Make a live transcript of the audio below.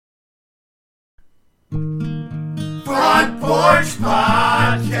Porch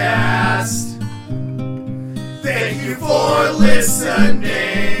Podcast. Thank you for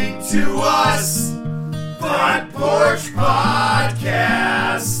listening to us. Front Porch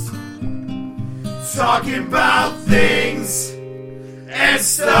Podcast. Talking about things and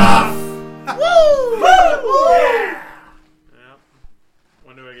stuff. Woo! Yeah!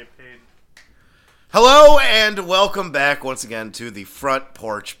 When do I get paid? Hello and welcome back once again to the Front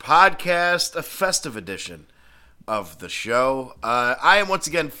Porch Podcast, a festive edition of the show. I am once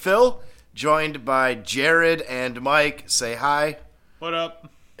again Phil, joined by Jared and Mike. Say hi. What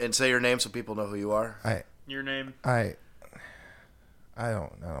up? And say your name so people know who you are. Your name? I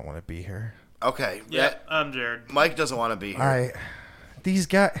don't want to be here. Okay. Yeah, I'm Jared. Mike doesn't want to be here.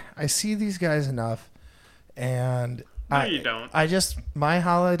 I see these guys enough, and No, you don't. My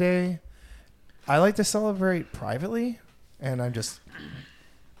holiday, I like to celebrate privately, and I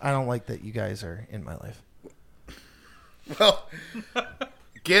don't like that you guys are in my life. Well,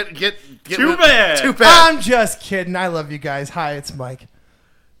 get Too bad. Too bad. I'm just kidding. I love you guys. Hi, it's Mike.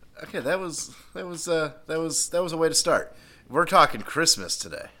 Okay, that was a way to start. We're talking Christmas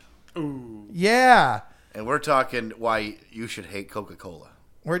today, Ooh. Yeah, and we're talking why you should hate Coca-Cola.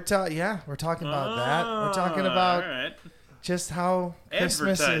 we're talking about that. We're talking about All right. just how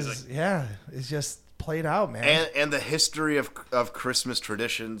Christmas is. Advertising. Yeah, it's just played out, man. And the history of Christmas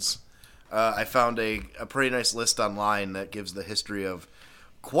traditions. I found a pretty nice list online that gives the history of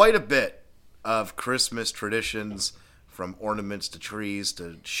quite a bit of Christmas traditions, from ornaments to trees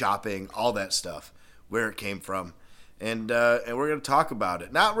to shopping, all that stuff, where it came from. And we're going to talk about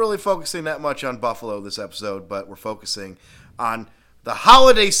it. Not really focusing that much on Buffalo this episode, but we're focusing on the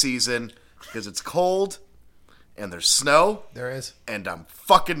holiday season because it's cold and there's snow. There is. And I'm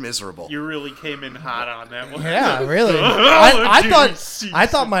fucking miserable. You really came in hot on that one. Yeah, really. Allergy I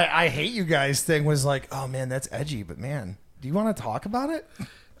thought my "I hate you guys" thing was like, oh man, that's edgy. But man, do you want to talk about it?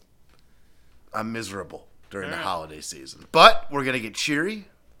 I'm miserable during the Yeah. holiday season. But we're going to get cheery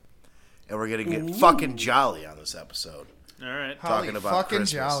and we're going to get fucking jolly on this episode. All right. Talking Holly about fucking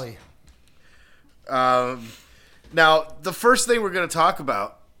Christmas. jolly. Now, the first thing we're going to talk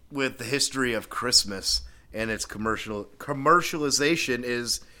about with the history of Christmas and its commercialization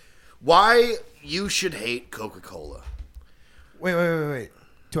is why you should hate Coca-Cola. Wait.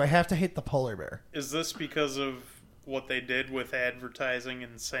 Do I have to hate the polar bear? Is this because of what they did with advertising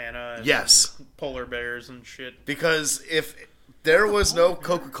and Santa and Yes. polar bears and shit? Because if there was no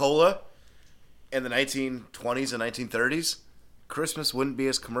Coca-Cola in the 1920s and 1930s, Christmas wouldn't be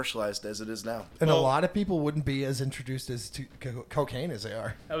as commercialized as it is now. And a Well- lot of people wouldn't be as introduced as to cocaine as they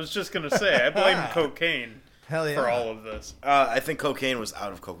are. I was just going to say, I blame cocaine Hell yeah. for all of this. I think cocaine was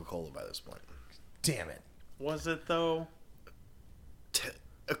out of Coca-Cola by this point. Damn it. Was it, though?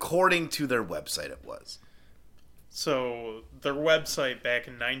 According to their website, it was. So, their website back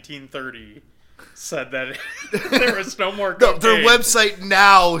in 1930 said that there was no more No, cocaine. their website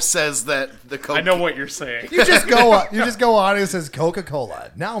now says that the cocaine... I know what you're saying. You just go on and it says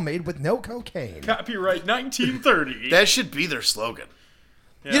Coca-Cola, now made with no cocaine. Copyright 1930. That should be their slogan.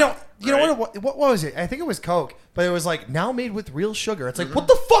 Yeah, You know right? what was it? I think it was Coke, but it was like now made with real sugar. It's like, what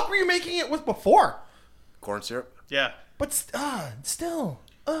the fuck were you making it with before? Corn syrup? Yeah. But still.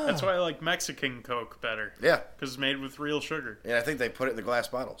 That's why I like Mexican Coke better. Yeah. Because it's made with real sugar. And I think they put it in the glass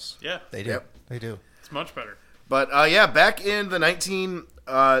bottles. Yeah. They do. Yep. They do. It's much better. But, back in the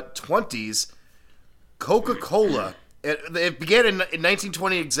 1920s, Coca-Cola, it began in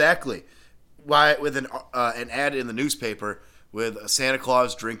 1920 exactly, with an ad in the newspaper with Santa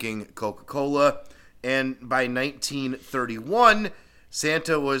Claus drinking Coca-Cola. And by 1931,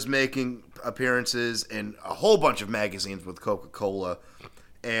 Santa was making appearances in a whole bunch of magazines with Coca-Cola.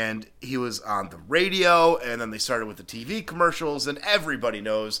 And he was on the radio, and then they started with the TV commercials, and everybody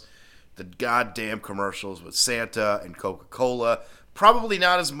knows the goddamn commercials with Santa and Coca-Cola. Probably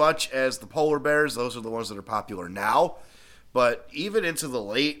not as much as the polar bears. Those are the ones that are popular now. But even into the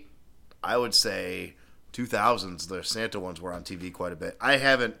late, I would say, 2000s, the Santa ones were on TV quite a bit. I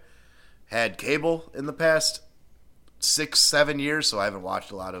haven't had cable in the past 6-7 years, so I haven't watched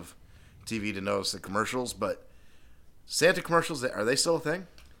a lot of TV to notice the commercials. But Santa commercials, are they still a thing?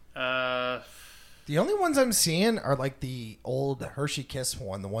 The only ones I'm seeing are like the old Hershey Kiss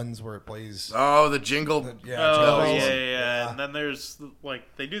one, the ones where it plays. Oh, the jingle. Oh, jingles. yeah. And then there's, like,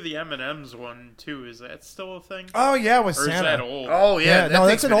 they do the M&M's one, too. Is that still a thing? Oh yeah, with Or Santa. is that old? Oh, yeah. no,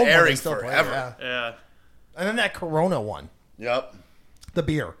 thing's that's an been old one. They airing still play, forever. yeah. Yeah. And then that Corona one, Yep. the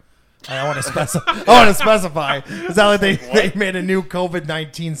beer. I want to specify. Is that like they made a new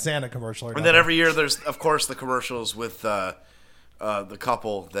COVID-19 Santa commercial? Or And then every year there's, of course, the commercials with the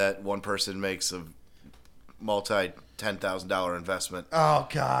couple that one person makes of multi $10,000 investment Oh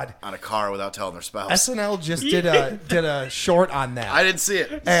God. on a car without telling their spouse. SNL just did a short on that. I didn't see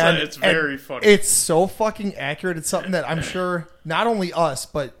it. And it's very funny. It's so fucking accurate. It's something that I'm sure not only us,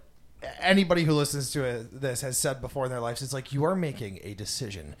 but anybody who listens to this has said before in their lives. It's like, you are making a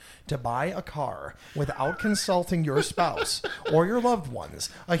decision to buy a car without consulting your spouse or your loved ones.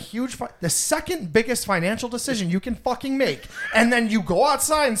 A huge, the second biggest financial decision you can fucking make. And then you go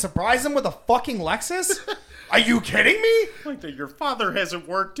outside and surprise them with a fucking Lexus? Are you kidding me? Like that, your father hasn't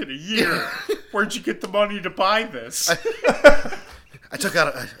worked in a year. Where'd you get the money to buy this? I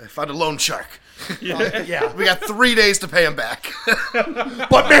found a loan shark. Yeah. We got 3 days to pay him back.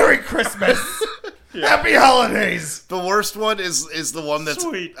 But Merry Christmas. Happy holidays. The worst one is the one that's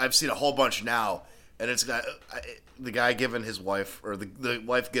Sweet. I've seen a whole bunch now, and it's got the guy giving his wife, or the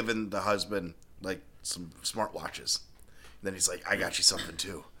wife giving the husband, like, some smartwatches. And then he's like, I got you something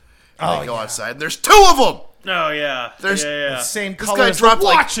too. And they go outside, and there's 2 of them. Oh yeah, There's- yeah. Same This color guy as the dropped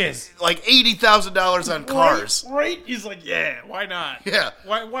watches. like $80,000 on cars. Right? He's like, yeah, why not? Yeah.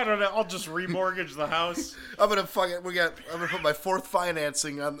 Why don't I'll just remortgage the house? I'm gonna put my 4th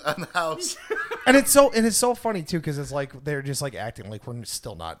financing on the house. And it's so funny too, because it's like they're just like acting like we're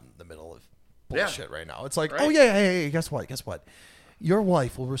still not in the middle of bullshit right now. It's like, Right. oh yeah, hey, guess what? Your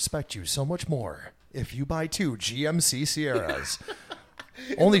wife will respect you so much more if you buy 2 GMC Sierras.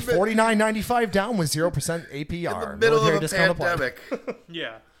 Only $49.95 down with 0% APR. In the middle Military of a discount applied. pandemic.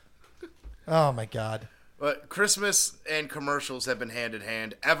 Yeah. Oh my God. But Christmas and commercials have been hand in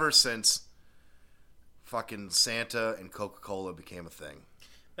hand ever since fucking Santa and Coca-Cola became a thing.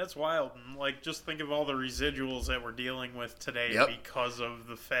 That's wild. And, like, just think of all the residuals that we're dealing with today Yep. because of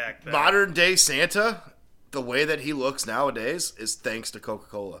the fact that Modern day Santa, the way that he looks nowadays is thanks to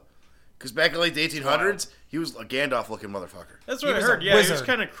Coca-Cola. Because back in like the 1800s, he was a Gandalf-looking motherfucker. That's what I was heard. a Yeah, he was wizard.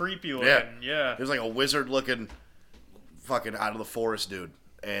 kind of creepy looking. Yeah. He was like a wizard-looking fucking out of the forest dude.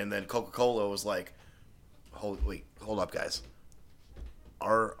 And then Coca-Cola was like, hold up, guys.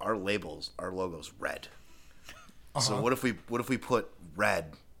 Our labels, our logo's red. So what if we put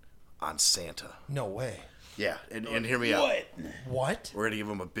red on Santa? No way. Yeah, and hear me out. What? We're gonna give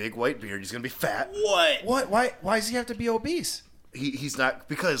him a big white beard. He's gonna be fat. What? What? Why does he have to be obese? He's not,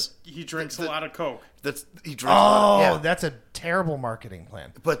 because He drinks a lot of Coke. he drinks a lot Oh, of, yeah. that's a terrible marketing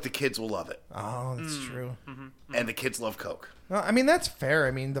plan. But the kids will love it, Oh, that's true. and the kids love Coke. Well, I mean, that's fair.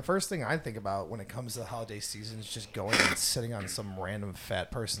 I mean, the first thing I think about when it comes to the holiday season is just going and sitting on some random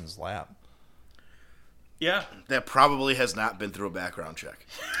fat person's lap. Yeah. That probably has not been through a background check.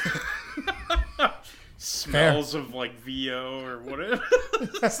 Smells of like VO or whatever.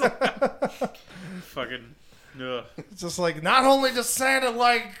 It's like, fucking. Ugh. It's just like, not only does Santa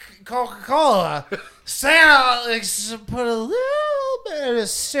like Coca-Cola, Santa likes to put a little bit of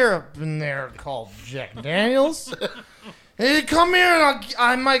syrup in there called Jack Daniels. Hey, come here and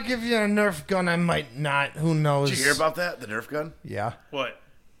I might give you a Nerf gun, I might not. Who knows? Did you hear about that? The Nerf gun? Yeah. What?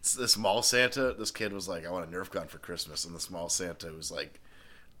 The small Santa, this kid was like, I want a Nerf gun for Christmas. And the small Santa was like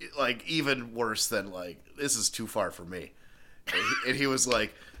even worse than like, this is too far for me. And he was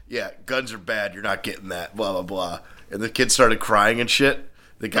like, yeah, guns are bad. You're not getting that. Blah, blah, blah. And the kid started crying and shit.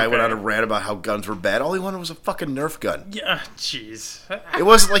 The guy went on a rant about how guns were bad. All he wanted was a fucking Nerf gun. Yeah, jeez. It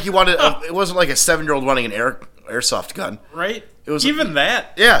wasn't like he wanted. It wasn't like a 7-year-old wanting an airsoft gun. Right? It was even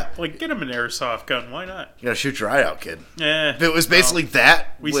that. Yeah, Like, get him an airsoft gun. Why not? you gotta shoot your eye out, kid. Yeah. It was basically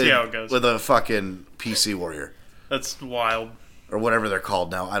that. We see how it goes. With a fucking PC warrior That's wild. or whatever they're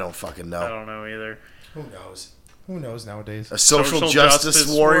called now. I don't fucking I know. don't know either. Who knows? Who knows nowadays? A social justice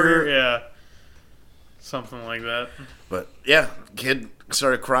warrior. Yeah. Something like that. But yeah, kid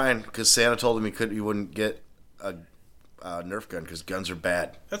started crying because Santa told him he wouldn't get a Nerf gun because guns are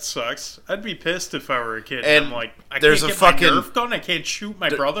bad. That sucks. I'd be pissed if I were a kid. And I'm like, I there's can't a get fucking- my Nerf gun. I can't shoot my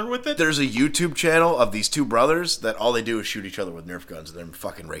brother with it. There's a YouTube channel of these two brothers that all they do is shoot each other with Nerf guns, and they're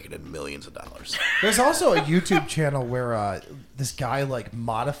fucking raking in millions of dollars. There's also a YouTube channel where this guy like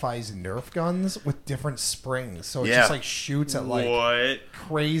modifies Nerf guns with different springs, so it Yeah. just like shoots at like What?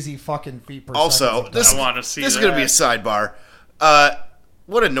 crazy fucking feet per Also, second of this I wanna see this is going to be a that. sidebar.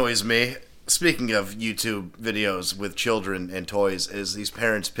 What annoys me, speaking of YouTube videos with children and toys, is these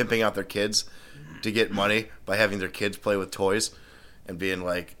parents pimping out their kids to get money by having their kids play with toys and being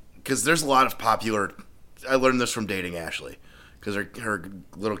like, because there's a lot of popular. I learned this from dating Ashley, because her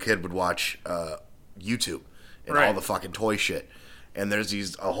little kid would watch YouTube and all Right. the fucking toy shit. And there's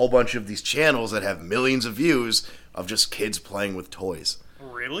a whole bunch of these channels that have millions of views of just kids playing with toys.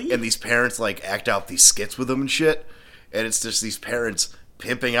 Really? And these parents like act out these skits with them and shit, and it's just these parents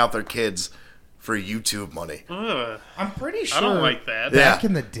pimping out their kids for YouTube money. Ugh. I'm pretty sure. I don't like that. Yeah. Back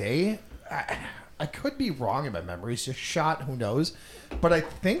in the day, I could be wrong in my memories, just shot, who knows. But I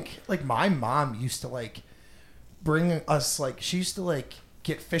think like my mom used to like bring us like she used to like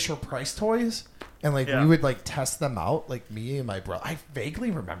get Fisher Price toys and like we would like test them out, like me and my brother. I vaguely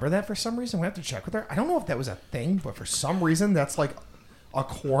remember that for some reason. We have to check with her. I don't know if that was a thing, but for some reason that's like a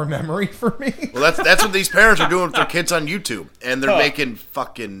core memory for me. Well, that's what these parents are doing with their kids on YouTube, and they're making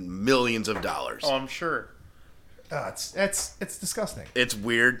fucking millions of dollars. Oh, I'm sure. It's disgusting. It's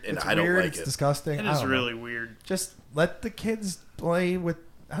weird, and I don't like it's it. disgusting. It is really weird. Just let the kids play with.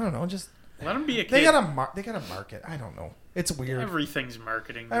 I don't know. Just let them be a kid. They gotta market. I don't know. It's weird. Everything's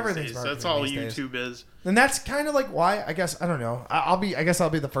marketing. Everything's marketing. That's all these days. YouTube is. And that's kind of like why I guess I don't know. I guess I'll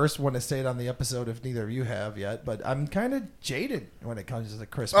be the first one to say it on the episode if neither of you have yet. But I'm kind of jaded when it comes to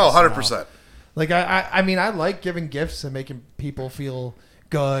Christmas. Oh, 100%. Like I mean I like giving gifts and making people feel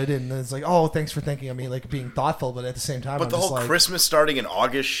good, and it's like, oh, thanks for thinking of me, like being thoughtful, but at the same time, But I'm the just whole like, Christmas starting in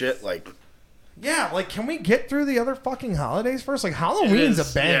August shit, like, yeah, like can we get through the other fucking holidays first? Like Halloween's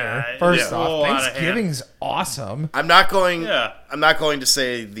a banger. First off, Thanksgiving's awesome. I'm not going to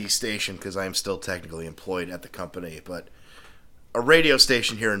say the station because I am still technically employed at the company, but a radio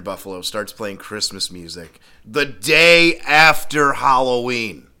station here in Buffalo starts playing Christmas music the day after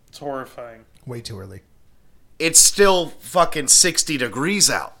Halloween. It's horrifying. Way too early. It's still fucking 60 degrees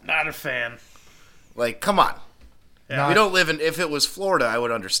out. Not a fan. Like, come on. Yeah. We don't live in... If it was Florida, I would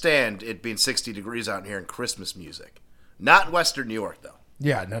understand it being 60 degrees out here in Christmas music. Not in Western New York, though.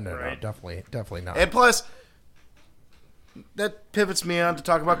 Yeah, no, Right. definitely not. And plus, that pivots me on to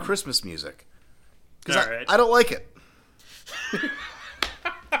talk about Christmas music. Because I don't like it.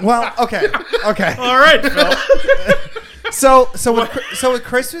 Well, okay. All right, Phil. So with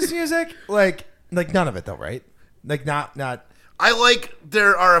Christmas music, like none of it though, right? Like not. I like...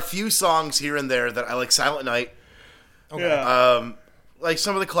 There are a few songs here and there that I like. Silent Night. Okay. Yeah. Like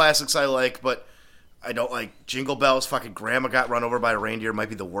some of the classics I like, but I don't like Jingle Bells. Fucking Grandma Got Run Over by a Reindeer might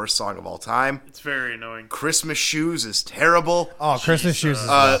be the worst song of all time. It's very annoying. Christmas Shoes is terrible. Oh, Christmas shoes is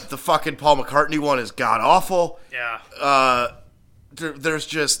the fucking Paul McCartney one is god awful. Yeah.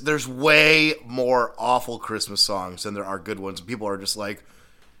 There's way more awful Christmas songs than there are good ones. People are just like,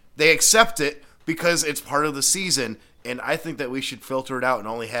 they accept it because it's part of the season, and I think that we should filter it out and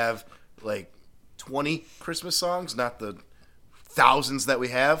only have like 20 Christmas songs, not the thousands that we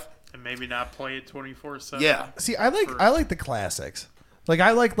have. And maybe not play it 24/7. Yeah. See, I like the classics. Like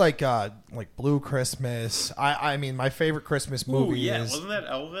I like Blue Christmas. I mean, my favorite Christmas movie is. Wasn't that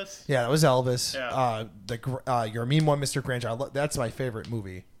Elvis? Yeah, that was Elvis. Yeah. You're a Mean One, Mr. Grinch. That's my favorite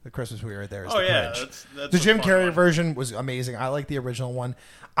movie. The Christmas movie right there is Oh the yeah, Grinch. that's The Jim a fun Carrey one. version was amazing. I like the original one.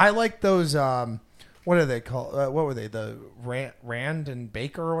 I like those. What are they called? What were they? The Rand and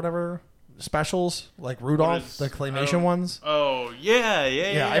Baker or whatever specials, like Rudolph, the claymation ones. Oh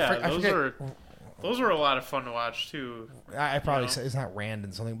yeah. I forget. Those were a lot of fun to watch too. I probably say it's not Rand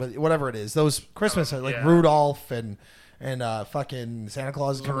and something, but whatever it is, those Christmas like yeah. Rudolph and fucking Santa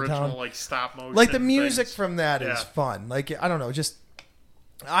Claus is The coming to original town. like stop motion. Like the music things. from that is Yeah. fun. Like I don't know, just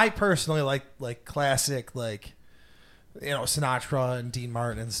I personally like classic Sinatra and Dean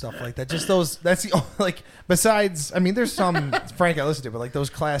Martin and stuff like that. Just those. That's the only, besides. I mean, there's some Frank I listen to, but like those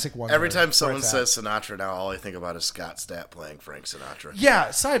classic ones. Every time someone says Sinatra now, all I think about is Scott Stapp playing Frank Sinatra. Yeah.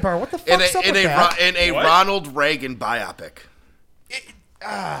 Sidebar. What the fuck's up with that? In a What? Ronald Reagan biopic.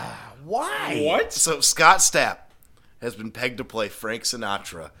 Why? What? So Scott Stapp has been pegged to play Frank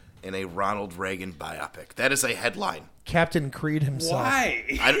Sinatra in a Ronald Reagan biopic. That is a headline. Captain Creed himself. Why?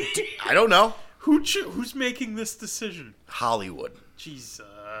 I don't know. Who's making this decision? Hollywood.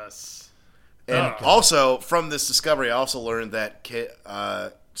 Jesus. And also, from this discovery, I also learned that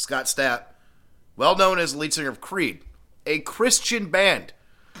Scott Stapp, well known as the lead singer of Creed, a Christian band,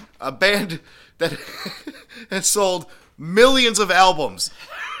 a band that has sold millions of albums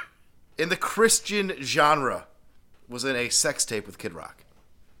in the Christian genre, was in a sex tape with Kid Rock.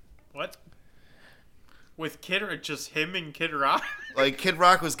 What? With just him and Kid Rock? Like, Kid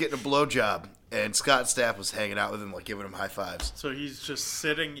Rock was getting a blowjob, and Scott Stapp was hanging out with him, like, giving him high fives. So he's just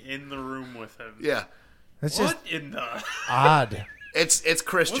sitting in the room with him. Yeah. That's What just in the... odd. It's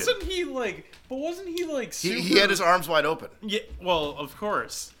Christian. Wasn't he super... He had his arms wide open. Yeah, well, of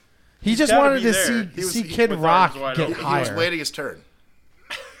course. He just gotta wanted be to there. see He Kid with Rock arms wide get open. He higher. was waiting his turn.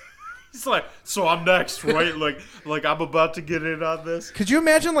 He's like, so I'm next, right? like I'm about to get in on this. Could you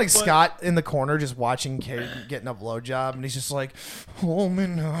imagine Scott in the corner just watching Kid getting a blowjob, and he's just like, "Oh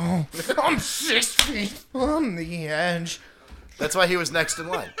man, no, I'm 6 feet from the edge." That's why he was next in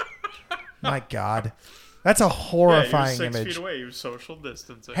line. My God. That's a Yeah, horrifying you're 6 image. feet away. You're social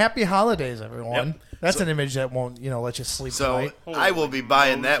distancing. Happy holidays, everyone. Yep. That's an image that won't, let you sleep So tonight. I will be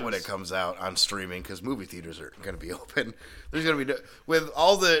buying that when it Moses. comes out on streaming because movie theaters are going to be open. There's going to be with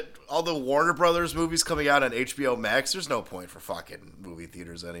all the Warner Brothers movies coming out on HBO Max. There's no point for fucking movie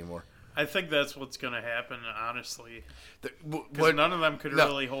theaters anymore. I think that's what's going to happen, honestly. What Because none of them could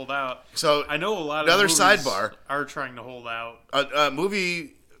really hold out. So I know a lot of another movies sidebar. are trying to hold out.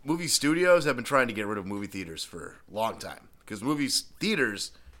 Movie studios have been trying to get rid of movie theaters for a long time because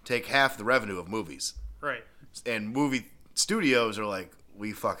theaters take half the revenue of movies, Right. and movie studios are like,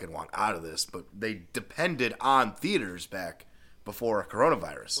 we fucking want out of this, but they depended on theaters back before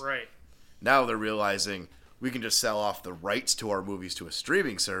coronavirus. Right. Now they're realizing we can just sell off the rights to our movies to a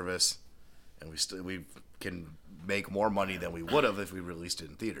streaming service, and we can make more money than we would have if we released it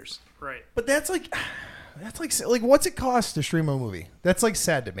in theaters. Right. But that's like what's it cost to stream a movie? That's like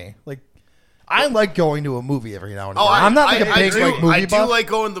sad to me. Like, I like going to a movie every now and then. I'm not like a big movie I buff. do like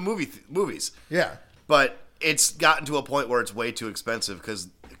going to movies. Yeah. But it's gotten to a point where it's way too expensive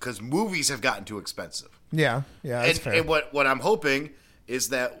because movies have gotten too expensive. Yeah. Yeah. That's fair. And what I'm hoping is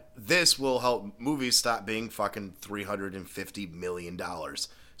that this will help movies stop being fucking $350 million.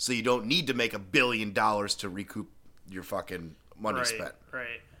 So you don't need to make $1 billion to recoup your fucking money spent.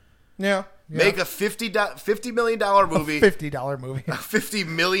 Right. Yeah. Make a $50 million movie. $50 movie. A $50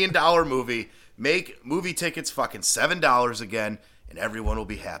 million movie. Make movie tickets fucking $7 again, and everyone will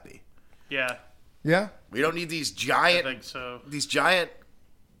be happy. Yeah. Yeah. We don't need these I giant think so.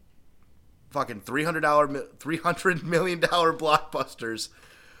 fucking $300 million blockbusters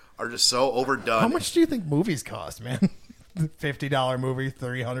are just so overdone. How much do you think movies cost, man? $50 movie,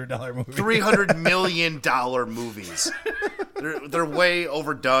 $300 movie. $300 million movies. They're way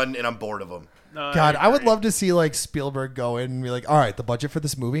overdone, and I'm bored of them. No, God, I would agree. love to see like Spielberg go in and be like, all right, the budget for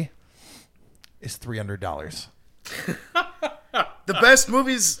this movie is $300. The best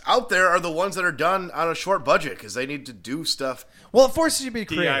movies out there are the ones that are done on a short budget because they need to do stuff. Well, it forces you to be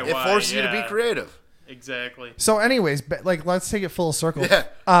creative. It Why, forces you to be yeah. creative. Exactly. So, anyways, like, let's take it full circle.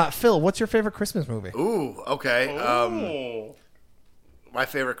 Yeah. Phil, what's your favorite Christmas movie? Ooh, okay. Oh. My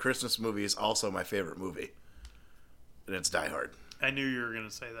favorite Christmas movie is also my favorite movie, and it's Die Hard. I knew you were going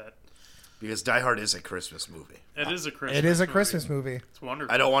to say that. Because Die Hard is a Christmas movie. It is a Christmas It is a movie. Christmas movie. It's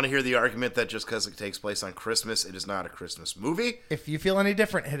wonderful. I don't want to hear the argument that just because it takes place on Christmas, it is not a Christmas movie. If you feel any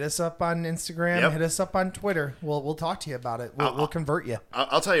different, hit us up on Instagram. Yep. Hit us up on Twitter. We'll talk to you about it. We'll convert you.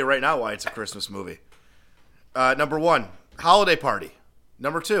 I'll tell you right now why it's a Christmas movie. Number one, holiday party.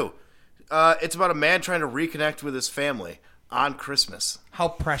 Number two, it's about a man trying to reconnect with his family on Christmas. How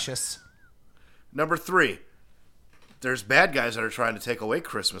precious. Number three, there's bad guys that are trying to take away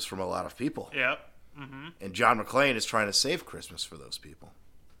Christmas from a lot of people. Yep. And John McClane is trying to save Christmas for those people.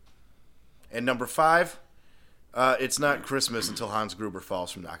 And number five, it's not Christmas until Hans Gruber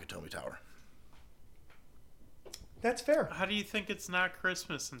falls from Nakatomi Tower. That's fair. How do you think it's not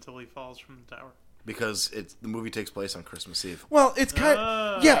Christmas until he falls from the tower? Because the movie takes place on Christmas Eve. Well, it's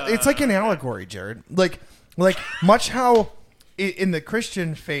kind yeah, it's like an allegory, Jared. Like much how in the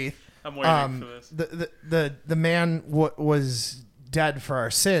Christian faith, I'm waiting for this. the man was dead for our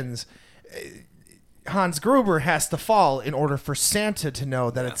sins. Hans Gruber has to fall in order for Santa to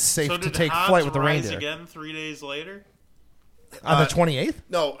know that it's safe So to did take Hans flight with the rise reindeer. again 3 days later? On the 28th?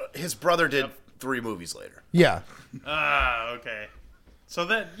 No, his brother did 3 movies later. Yeah. Ah, okay. So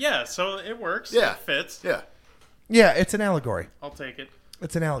so it works. Yeah. It fits. Yeah. Yeah, it's an allegory. I'll take it.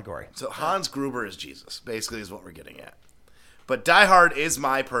 It's an allegory. So Hans Gruber is Jesus, basically, is what we're getting at. But Die Hard is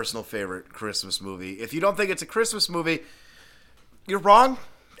my personal favorite Christmas movie. If you don't think it's a Christmas movie, you're wrong,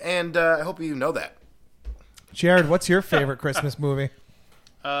 and I hope you know that. Jared, what's your favorite Christmas movie?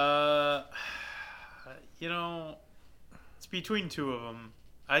 It's between two of them.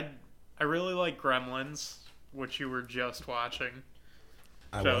 I really like Gremlins, which you were just watching.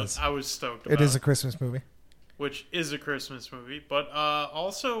 I was stoked about. It is a Christmas movie. Which is a Christmas movie, but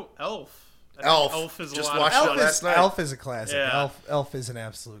also Elf. I think Elf. Elf is Just a lot watched of it fun. last night. Elf is a classic. Yeah. Elf is an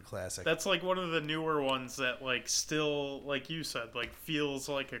absolute classic. That's like one of the newer ones that like still, like you said, like feels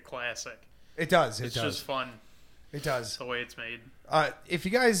like a classic. It does. It's just fun. It does. The way it's made. If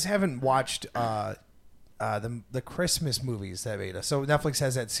you guys haven't watched the Christmas movies that made us, so Netflix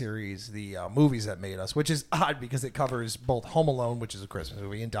has that series, the movies that made us, which is odd because it covers both Home Alone, which is a Christmas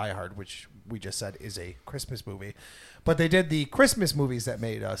movie, and Die Hard, which we just said is a Christmas movie. But they did the Christmas movies that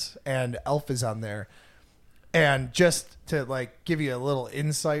made us, and Elf is on there. And just to like give you a little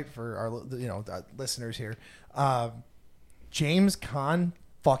insight for our listeners here, James Caan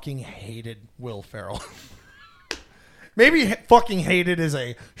fucking hated Will Ferrell. Maybe fucking hated is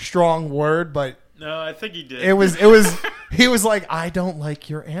a strong word, but No, I think he did. It was. He was like, I don't like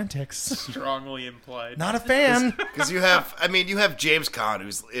your antics. Strongly implied. Not a fan. Because you have James Caan,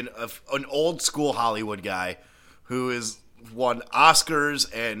 who's an old school Hollywood guy who is won Oscars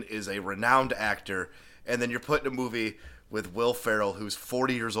and is a renowned actor, and then you're put in a movie with Will Ferrell, who's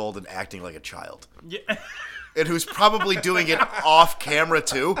 40 years old and acting like a child. Yeah. And who's probably doing it off camera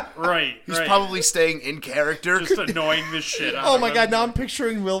too. Right. He's probably staying in character. Just annoying the shit out Oh of my him. god! Now I'm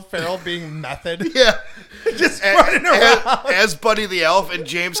picturing Will Ferrell being method. Yeah. Just running around. As Buddy the Elf, and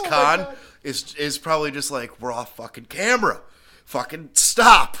James my Caan God. is probably just like, we're off fucking camera. Fucking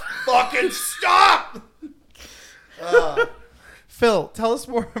stop. Fucking stop. Phil, tell us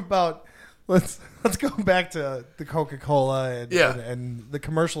more about. Let's go back to the Coca-Cola and the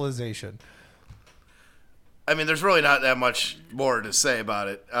commercialization. I mean, there's really not that much more to say about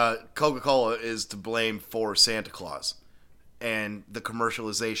it. Coca-Cola is to blame for Santa Claus and the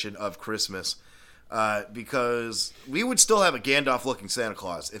commercialization of Christmas, because we would still have a Gandalf-looking Santa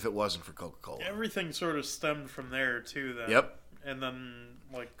Claus if it wasn't for Coca-Cola. Everything sort of stemmed from there, too, then. Yep. And then,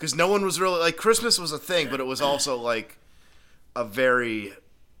 like... Because no one was really... Like, Christmas was a thing, but it was also, like, a very,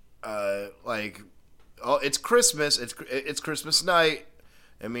 like... Oh, it's Christmas. It's Christmas night.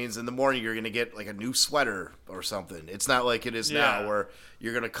 It means in the morning you're going to get like a new sweater or something. It's not like it is now where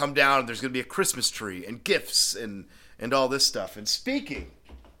you're going to come down and there's going to be a Christmas tree and gifts and all this stuff. And speaking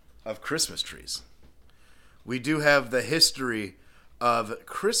of Christmas trees, we do have the history of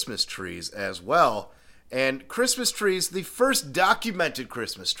Christmas trees as well. And Christmas trees, the first documented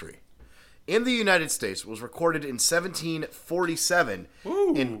Christmas tree in the United States was recorded in 1747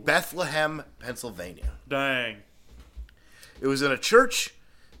 in Bethlehem, Pennsylvania. Dang. It was in a church,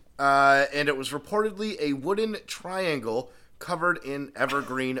 and it was reportedly a wooden triangle covered in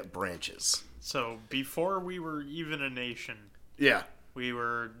evergreen branches. So, before we were even a nation, Yeah. we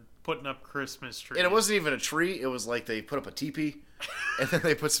were putting up Christmas trees. And it wasn't even a tree. It was like they put up a teepee, and then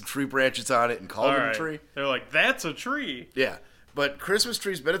they put some tree branches on it and called it a tree. They're like, that's a tree. Yeah. But Christmas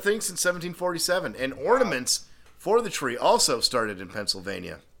trees been a thing since 1747, and ornaments for the tree also started in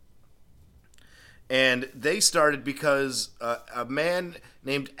Pennsylvania. And they started because a man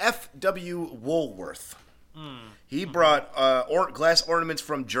named F.W. Woolworth, he brought glass ornaments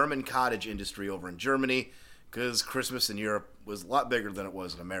from German cottage industry over in Germany, because Christmas in Europe was a lot bigger than it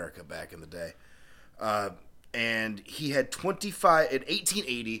was in America back in the day. And he had in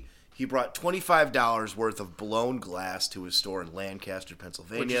 1880, he brought $25 worth of blown glass to his store in Lancaster,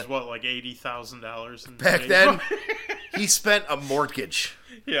 Pennsylvania. Which is what, like $80,000 in Back then, he spent a mortgage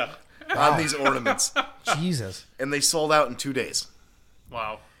Yeah. on these ornaments. Jesus. And they sold out in 2 days.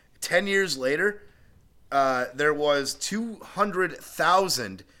 Wow. 10 years later, there was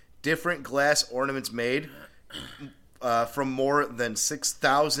 200,000 different glass ornaments made from more than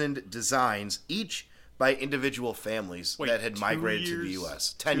 6,000 designs, each by individual families that had migrated to the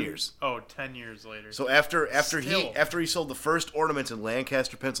U.S. 10 years. Oh, 10 years later. So after he sold the first ornaments in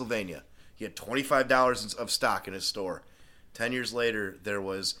Lancaster, Pennsylvania, he had $25 of stock in his store. 10 years later, there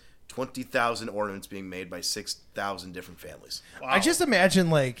was 20,000 ornaments being made by 6,000 different families. Wow. I just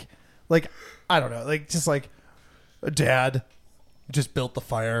imagine like I don't know, like just like a dad just built the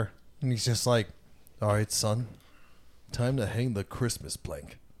fire and he's just like, all right, son, time to hang the Christmas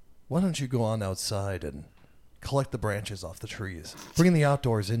plank. Why don't you go on outside and collect the branches off the trees? Bring the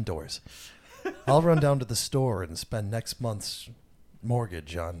outdoors indoors. I'll run down to the store and spend next month's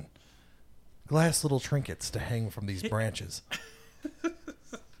mortgage on glass little trinkets to hang from these branches.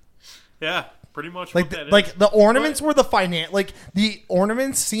 Yeah, pretty much Like what that is. like the ornaments were the like the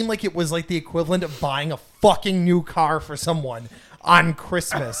ornaments seemed like it was like the equivalent of buying a fucking new car for someone on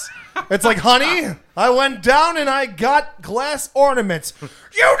Christmas. It's like, honey, I went down and I got glass ornaments.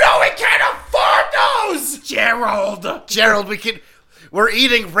 You know we can't afford those, Gerald, we're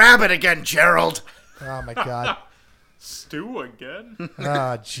eating rabbit again, Gerald. Oh my god. Stew again?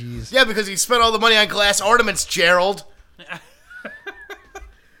 Ah, jeez. Yeah, because he spent all the money on glass ornaments, Gerald.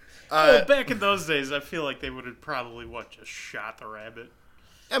 Well, back in those days, I feel like they would have probably, just shot the rabbit.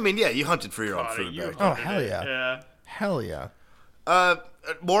 I mean, yeah, you hunted for your own Caught it, food you back Oh, hunted hell it. yeah. Yeah. Hell yeah.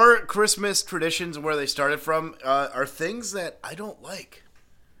 More Christmas traditions and where they started from are things that I don't like.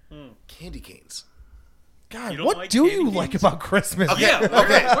 Candy canes. God, You don't what like do candy you canes? like about Christmas? Okay. Yeah,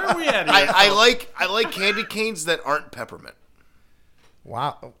 where are we at here? I like candy canes that aren't peppermint.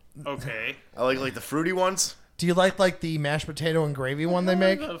 Wow. Okay. I like the fruity ones. Do you like the mashed potato and gravy one they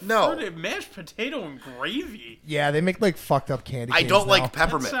make? No. Mashed potato and gravy. Yeah, they make like fucked up candy I canes don't now. like That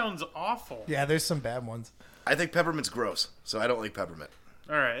peppermint. sounds awful. Yeah, there's some bad ones. I think peppermint's gross, so I don't like peppermint.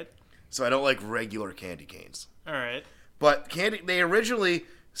 All right. So I don't like regular candy canes. All right. But they originally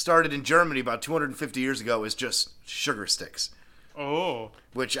started in Germany about 250 years ago as just sugar sticks, Oh.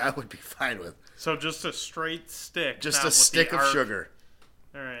 which I would be fine with. So just a straight stick. Just not a with stick the of arc. sugar.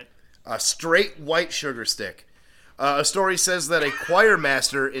 All right. A straight white sugar stick. A story says that a choir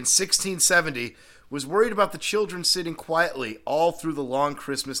master in 1670 was worried about the children sitting quietly all through the long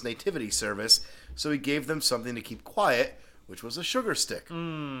Christmas nativity service, so he gave them something to keep quiet, which was a sugar stick.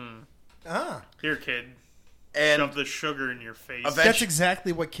 Here, kid. And Shove the sugar in your face. That's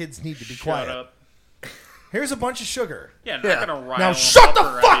exactly what kids need to be Shut quiet. up. Here's a bunch of sugar. Yeah, not Yeah. gonna rile Now them shut the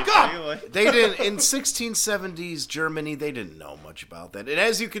up or fuck anything. up! Like, they didn't in 1670s Germany. They didn't know much about that, and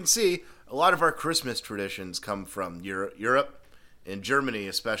as you can see, a lot of our Christmas traditions come from Europe, and Germany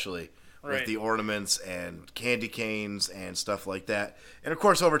especially, with Right. the ornaments and candy canes and stuff like that. And of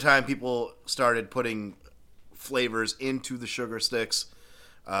course, over time, people started putting flavors into the sugar sticks.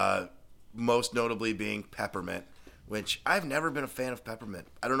 Most notably being peppermint, which I've never been a fan of peppermint.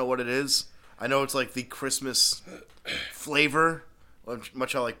 I don't know what it is. I know it's like the Christmas flavor,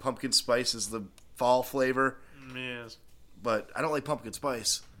 much how like pumpkin spice is the fall flavor, yes. but I don't like pumpkin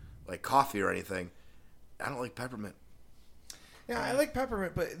spice, like coffee or anything. I don't like peppermint. Yeah, I like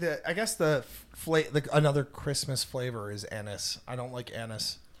peppermint, but I guess another Christmas flavor is anise. I don't like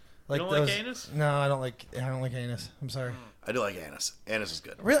anise. You don't like anise? No, I don't like anise. I'm sorry. I do like anise. Anise is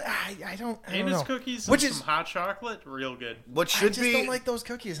good. Really, I don't Anise know. cookies Which and is some hot chocolate, real good. What I should just be don't like those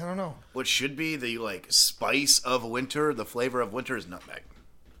cookies. I don't know. what should be the like spice of winter, the flavor of winter is nutmeg.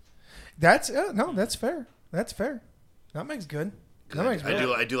 That's no, that's fair. That's fair. Nutmeg's good. Nutmeg's good.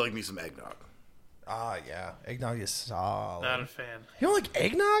 I do like me some eggnog. Ah, yeah. Eggnog is solid. Not a fan. You don't like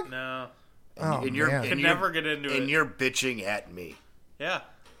eggnog? No. Oh, And you're, man. and Can you're- never get into it. And you're bitching at me. Yeah.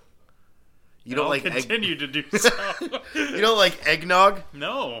 You don't I'll like continue to do so. You don't like eggnog?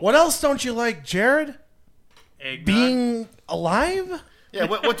 No. What else don't you like, Jared? Eggnog. Being alive? Yeah,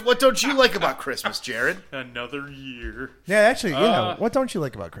 what don't you like about Christmas, Jared? Another year. Yeah, actually, what don't you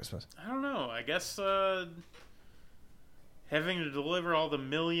like about Christmas? I don't know. I guess having to deliver all the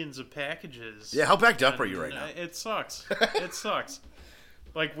millions of packages. Yeah, how backed up are you right now? It sucks. It sucks.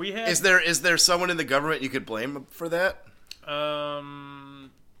 Like we had. Is there someone in the government you could blame for that?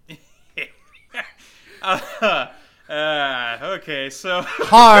 Okay, so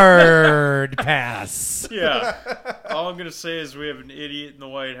Hard pass. yeah, all I'm gonna say is we have an idiot in the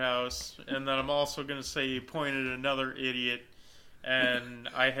White House, and then I'm also gonna say he appointed another idiot, and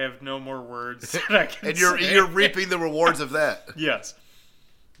I have no more words that I can And say. you're reaping the rewards of that. Yes,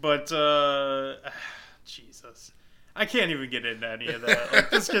 but Jesus, I can't even get into any of that. Like,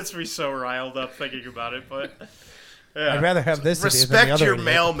 this gets me so riled up thinking about it. But yeah. I'd rather have this idiot than the Respect other your idiot.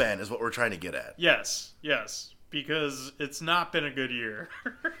 mailman is what we're trying to get at. Yes, because it's not been a good year.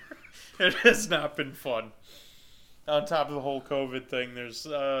 It has not been fun. On top of the whole COVID thing, there's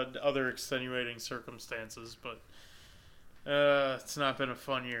other extenuating circumstances, but it's not been a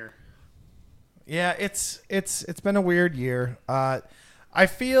fun year. Yeah, it's been a weird year. I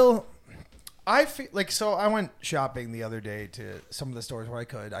feel like, so I went shopping the other day to some of the stores where I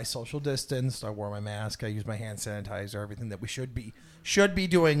could. I social distanced. I wore my mask. I used my hand sanitizer. Everything that we should be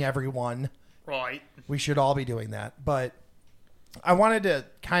doing. Everyone, Right. we should all be doing that. But I wanted to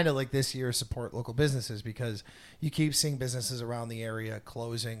kind of like this year support local businesses because you keep seeing businesses around the area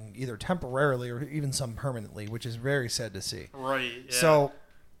closing either temporarily or even some permanently, which is very sad to see. Right. Yeah. So,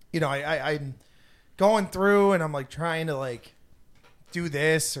 I'm going through and I'm like trying to like do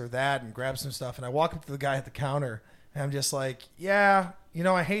this or that and grab some stuff. And I walk up to the guy at the counter and I'm just like, yeah,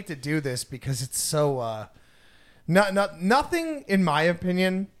 I hate to do this because it's so, nothing in my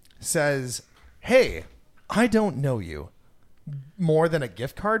opinion says, hey, I don't know you more than a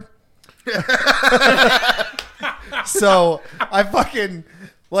gift card. So I fucking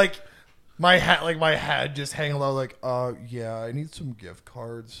like my head just hanging low like, yeah, I need some gift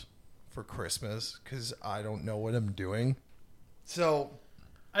cards for Christmas because I don't know what I'm doing. So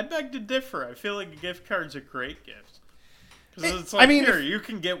I beg to differ. I feel like a gift card's a great gift. Because it's like, here, you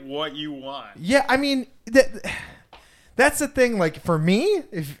can get what you want. Yeah, I mean, that's the thing. Like, for me,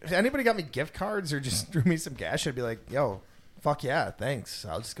 if anybody got me gift cards or just threw me some cash, I'd be like, yo, fuck yeah, thanks.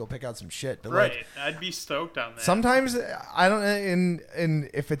 I'll just go pick out some shit. But Right. like, I'd be stoked on that. sometimes I don't, and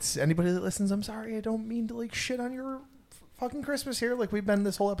if it's anybody that listens, I'm sorry. I don't mean to like shit on your fucking Christmas here. Like, we've been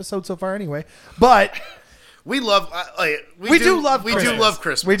this whole episode so far anyway. But We love we do love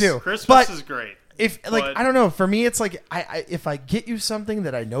Christmas. we do. Christmas But is great. if like, I don't know, for me, it's like, if I get you something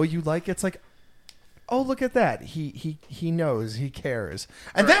that I know you like, it's like, oh, look at that. He knows, he cares.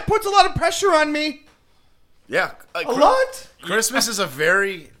 And that puts a lot of pressure on me. Yeah, A lot? Christmas is a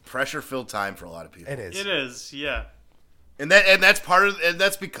very pressure-filled time for a lot of people. It is. It is, yeah. And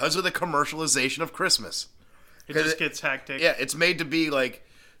that's because of the commercialization of Christmas. It just gets hectic. Yeah, it's made to be like,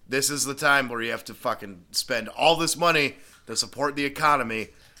 this is the time where you have to fucking spend all this money to support the economy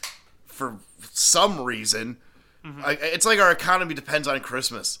for some reason. Mm-hmm. It's like our economy depends on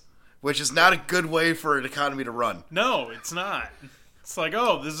Christmas, which is not a good way for an economy to run. No, it's not. It's like,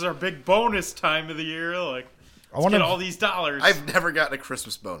 oh, this is our big bonus time of the year. Like, let's get all these dollars. I've never gotten a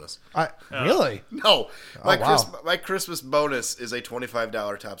Christmas bonus. Really? No. Wow. My Christmas bonus is a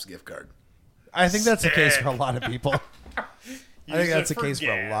 $25 Topps gift card. I think that's the case for a lot of people. I think that's the for case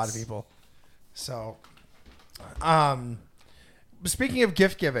for a gas. lot of people. So, speaking of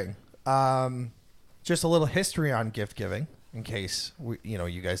gift giving, just a little history on gift giving, in case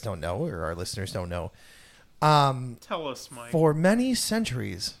you guys don't know or our listeners don't know. Tell us, Mike. For many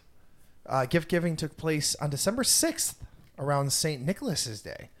centuries, gift giving took place on December 6th, around St. Nicholas's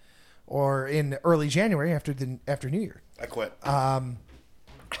Day, or in early January after New Year. I quit.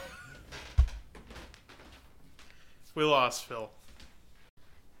 We lost Phil.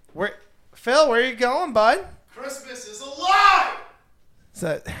 Phil, where are you going, bud? Christmas is a lie!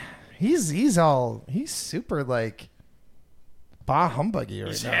 So he's super like bah humbuggy right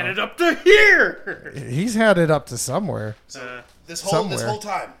He's now. had it up to here. He's had it up to somewhere. This whole somewhere.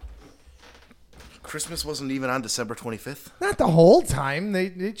 time, Christmas wasn't even on December 25th. Not the whole time.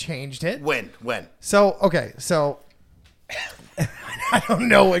 They changed it. When? So I don't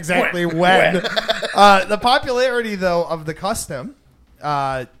know exactly when. The popularity, though, of the custom,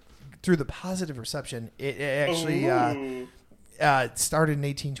 through the positive reception, it actually started in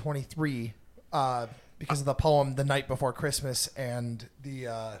 1823 because of the poem "The Night Before Christmas" and the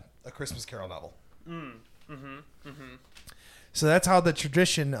A Christmas Carol novel. So that's how the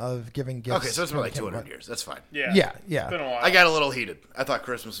tradition of giving gifts. Okay, so it's been like 200 years. That's fine. Yeah. It's been a while. I got a little heated. I thought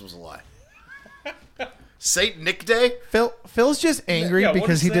Christmas was a lie. Saint Nick Day? Phil's just angry Yeah, what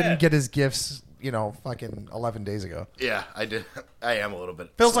because is he that? didn't get his gifts, fucking 11 days ago. Yeah, I did. I am a little bit.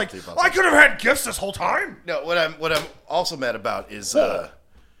 Phil's like, salty about I that. could have had gifts this whole time. No, what I'm also mad about is the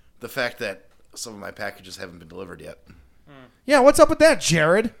fact that some of my packages haven't been delivered yet. Yeah, what's up with that,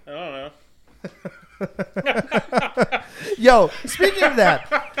 Jared? I don't know. Yo, speaking of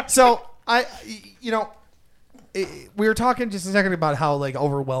that, so we were talking just a second about how like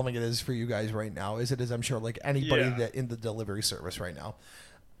overwhelming it is for you guys right now, as it is, I'm sure, like anybody that in the delivery service right now.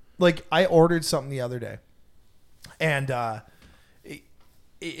 Like I ordered something the other day, and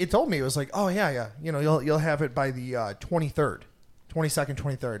it told me, it was like, oh yeah, you'll have it by the 22nd,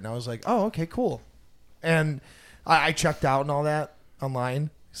 23rd, and I was like, oh okay, cool, and I checked out and all that online.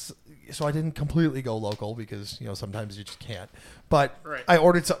 So I didn't completely go local because, sometimes you just can't. But Right. I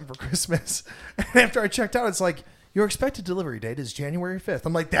ordered something for Christmas. And after I checked out, it's like, your expected delivery date is January 5th.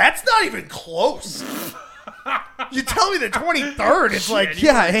 I'm like, that's not even close. You tell me the 23rd. It's like,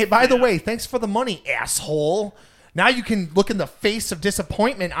 yeah, hey, by the way, thanks for the money, asshole. Now you can look in the face of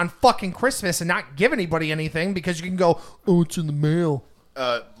disappointment on fucking Christmas and not give anybody anything because you can go, oh, it's in the mail.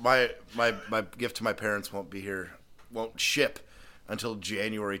 My gift to my parents won't ship until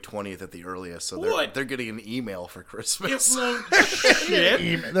January 20th at the earliest. So they're getting an email for Christmas.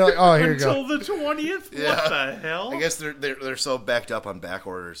 Shit. They're like, oh, here you go. Until the 20th? Yeah. What the hell? I guess they're so backed up on back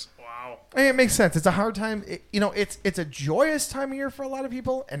orders. Wow. Hey, it makes sense. It's a hard time. It's a joyous time of year for a lot of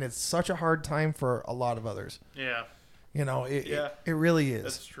people, and it's such a hard time for a lot of others. Yeah. It really is.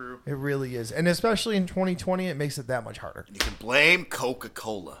 That's true. It really is. And especially in 2020, it makes it that much harder. You can blame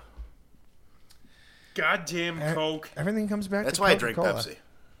Coca-Cola. Goddamn Coke. Everything comes back That's to why Coca-Cola. I drink Pepsi.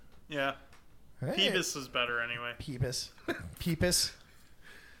 Yeah. Hey, Peebus is better anyway. Peepus. Peepips.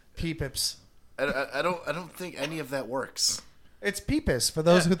 I don't think any of that works. It's Peepus for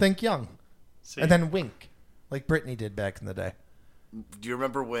those who think young. See? And then wink, like Britney did back in the day. Do you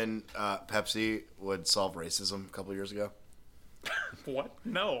remember when Pepsi would solve racism a couple years ago? What?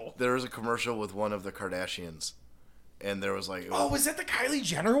 No. There was a commercial with one of the Kardashians, and there was like, Was that the Kylie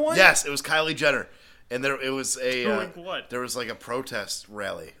Jenner one? yes, it was Kylie Jenner, and it was Doing what? there was like a protest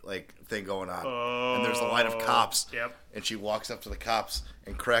rally thing going on, and there's a line of cops, Yep. and she walks up to the cops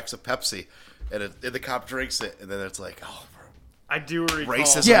and cracks a Pepsi, and the cop drinks it, and then it's like, oh, I do recall.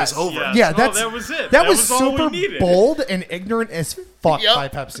 racism Yes. is over. Yes. Yeah, Oh, that was it. That was was all we super needed. bold and ignorant as fuck Yep. by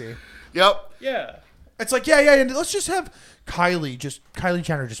Pepsi. Yep. Yeah. It's like, yeah, and let's just have Kylie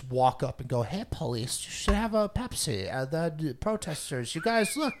Jenner just walk up and go, hey, police, you should have a Pepsi. The protesters, you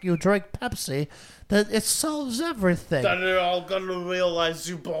guys, look, you drink Pepsi. That it solves everything. Then they're all gonna realize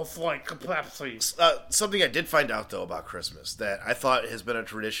you both like Pepsi. Something I did find out though about Christmas that I thought has been a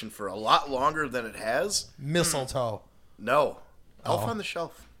tradition for a lot longer than it has. Mistletoe. No, Elf on the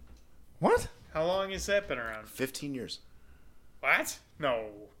Shelf. What? How long has that been around? 15 years. What? No.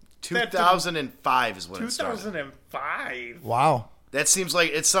 2005 is when it started. 2005. Wow. That seems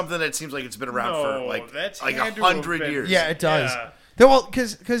like it's something that seems like it's been around for like that's 100 years. Yeah, it does. Yeah. Well,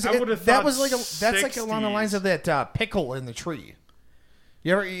 because I would've that thought was that's like along the 60s. lines of that pickle in the tree.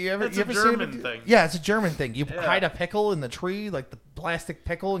 You ever It's you a ever German seen it? thing. Yeah, it's a German thing. You Yeah. hide a pickle in the tree, like the plastic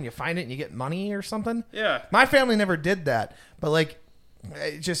pickle, and you find it and you get money or something. Yeah. My family never did that, but like,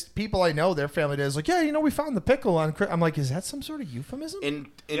 just people I know, their family does. Like, yeah, we found the pickle on. I'm like, is that some sort of euphemism? In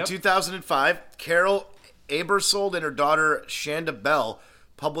Yep. 2005, Carol Abersold and her daughter Shanda Bell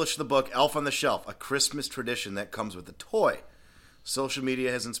published the book Elf on the Shelf, a Christmas tradition that comes with a toy. Social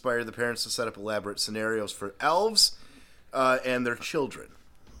media has inspired the parents to set up elaborate scenarios for elves and their children.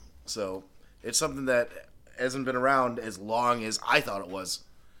 So it's something that hasn't been around as long as I thought it was.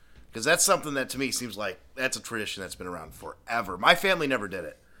 Because that's something that to me seems like that's a tradition that's been around forever. My family never did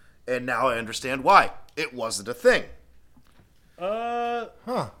it. And now I understand why. It wasn't a thing.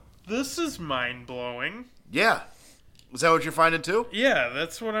 This is mind-blowing. Yeah. Is that what you're finding too? Yeah,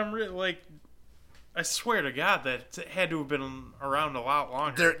 that's what I'm like. I swear to God that it had to have been around a lot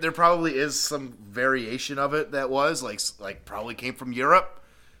longer. There probably is some variation of it that was like probably came from Europe,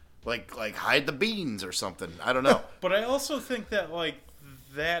 like hide the beans or something. I don't know. But I also think that like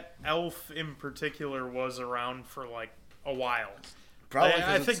that elf in particular was around for like a while. Probably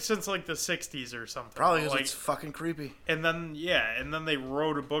I think since like the 60s or something. Probably because like, it's fucking creepy. and then they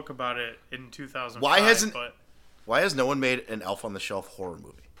wrote a book about it in 2005. Why has no one made an Elf on the Shelf horror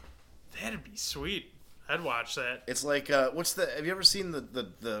movie? That'd be sweet. I'd watch that. It's like have you ever seen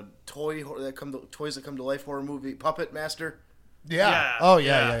the toys that come to life horror movie Puppet Master? Yeah. Oh yeah,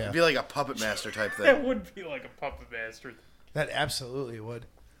 Yeah. yeah. It'd be like a Puppet Master type That thing. would be like a puppet master. That absolutely would.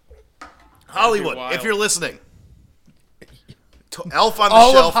 Hollywood, wild. if you're listening, Elf on the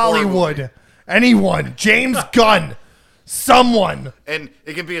All Shelf of horror movie. Hollywood, anyone, James Gunn, someone. And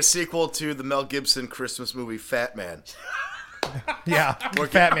it could be a sequel to the Mel Gibson Christmas movie Fat Man. Yeah,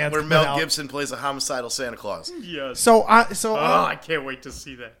 Fat Man's where been Mel out. Gibson plays a homicidal Santa Claus. Yes. So I can't wait to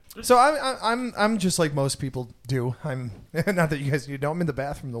see that. So I'm just like most people do. I'm not that you guys know. I'm in the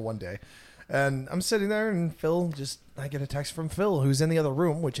bathroom the one day, and I'm sitting there, and I get a text from Phil, who's in the other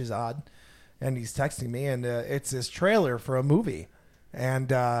room, which is odd, and he's texting me, and it's this trailer for a movie,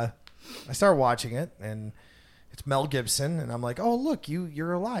 and I start watching it, and it's Mel Gibson, and I'm like, oh look,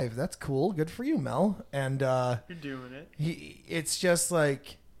 you're alive. That's cool. Good for you, Mel. And You're doing it. it's just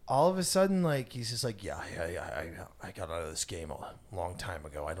like all of a sudden, like he's just like, yeah, I got out of this game a long time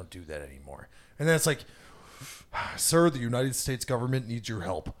ago. I don't do that anymore. And then it's like, sir, the United States government needs your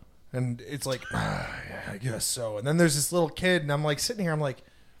help. And it's like, yeah, I guess so. And then there's this little kid, and I'm like sitting here, I'm like,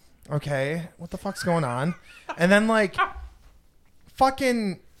 okay, what the fuck's going on? And then like,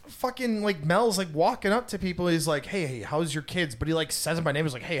 fucking like Mel's like walking up to people. He's like, hey, how's your kids? But he like says it by name.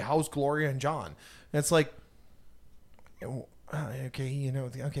 He's like, hey, how's Gloria and John? And it's like, okay,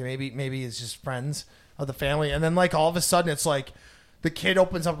 okay, maybe it's just friends of the family. And then like all of a sudden it's like the kid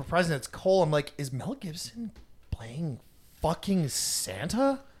opens up a present. It's Cole. I'm like, is Mel Gibson playing fucking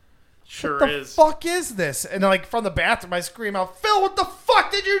Santa? Sure What the is. fuck is this? And like from the bathroom, I scream out, Phil, what the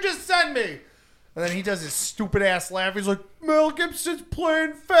fuck did you just send me? And then he does his stupid ass laugh. He's like, Mel Gibson's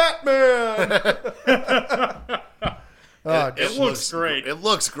playing Fat Man. It looks great. It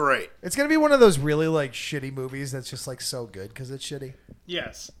looks great. It's gonna be one of those really like shitty movies that's just like so good because it's shitty.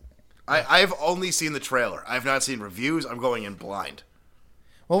 Yes. I've only seen the trailer. I've not seen reviews. I'm going in blind.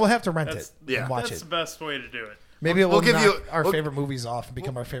 Well, we'll have to rent That's, it and watch that's it. the best way to do it. Maybe we'll give knock you- our we'll- favorite movies off and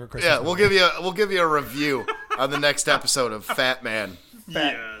become our favorite Christmas. Yeah, we'll give you a review on the next episode of Fat Man.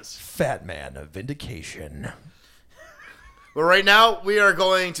 Yes. Fat Man of Vindication. But right now we are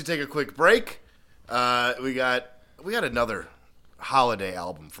going to take a quick break. We got another holiday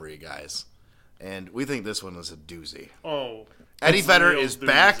album for you guys, and we think this one was a doozy. Oh. Eddie it's Vedder real is doozy.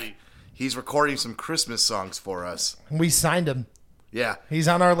 back. He's recording some Christmas songs for us. We signed him. Yeah, He's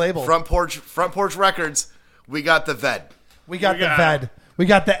on our label. Front Porch Records. We got the Ved. We got We the got Ved. We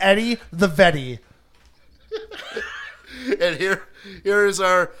got the Eddie, the Veddy. And here is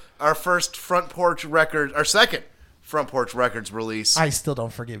our first Front Porch Record, our second Front Porch Records release. I still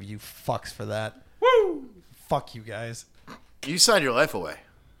don't forgive you fucks for that. Woo! Fuck you guys. You signed your life away.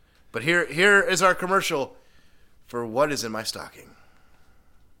 But here is our commercial for What Is in My Stocking.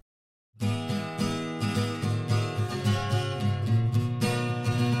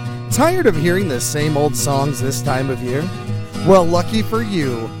 Tired of hearing the same old songs this time of year? Well, lucky for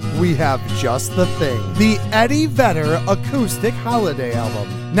you, we have just the thing. The Eddie Vedder Acoustic Holiday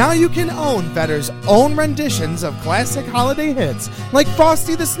Album. Now you can own Vedder's own renditions of classic holiday hits like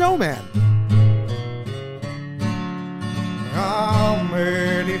Frosty the Snowman.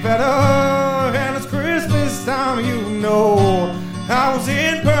 Eddie Vedder, and it's Christmas time, you know. I was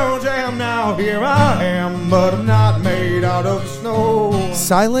in Pearl Jam, now here I am, but I'm not made out of snow.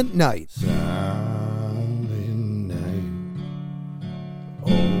 Silent Night. Silent night.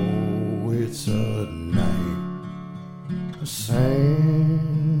 Oh, it's a night.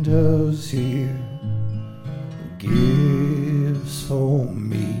 Santa's here. Gifts for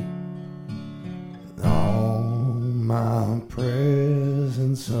me. All my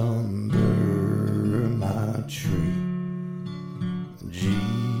presents under my tree.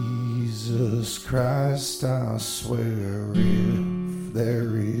 Jesus Christ, I swear if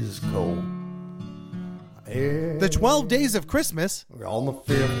there is gold. The 12 Days of Christmas. On the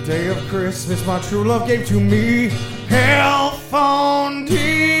 5th day of Christmas, my true love gave to me health on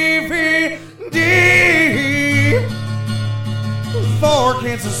DVD. 4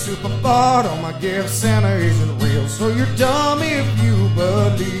 cans of soup I bought on my gift. Santa isn't real, so you're dumb if you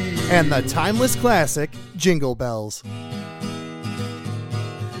believe. And the timeless classic, Jingle Bells.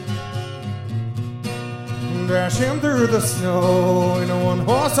 Dashing through the snow in a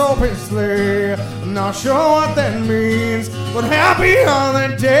one-horse open sleigh. I'm not sure what that means, but happy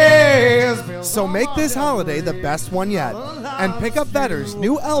holidays. So make this holiday the best one yet, and pick up Vedder's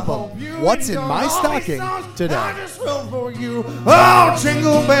new album, What's in My Stocking, today. I just wrote for you. Oh,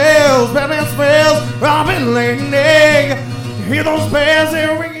 jingle bells, Batman spells, Robin Lady. Hear those bells,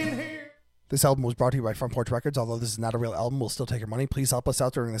 they're ringing here. This album was brought to you by Front Porch Records. Although this is not a real album, we'll still take your money. Please help us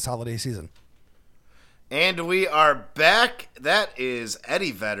out during this holiday season. And we are back. That is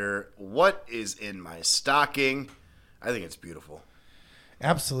Eddie Vedder. What is in my stocking? I think it's beautiful.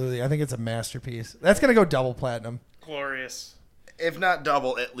 Absolutely. I think it's a masterpiece. That's going to go double platinum. Glorious. If not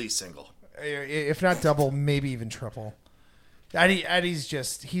double, at least single. If not double, maybe even triple. Eddie's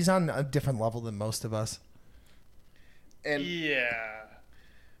just, he's on a different level than most of us. And Yeah.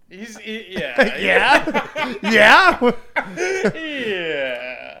 Yeah. Yeah? Yeah.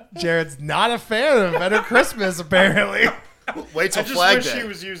 Jared's not a fan of Better Christmas, apparently. wait till I just Flag wish Day. he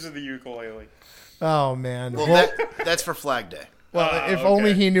was using the ukulele. Oh, man. Well, that's for Flag Day. If okay.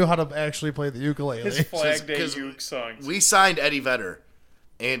 only he knew how to actually play the ukulele. His Flag Day 'cause uke songs. We signed Eddie Vedder,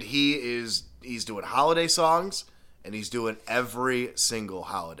 and he's doing holiday songs, and he's doing every single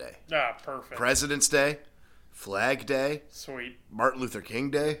holiday. Perfect. President's Day, Flag Day, Sweet. Martin Luther King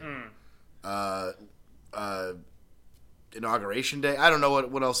Day, Inauguration Day. I don't know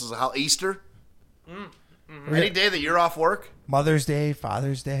what else is a holiday. Easter. Any day that you're off work. Mother's Day,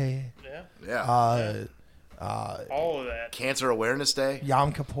 Father's Day, Yeah. Yeah. All of that. Cancer Awareness Day.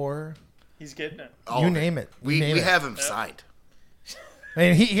 Yom Kippur. He's getting it. All You of name it. We name it. have him signed. I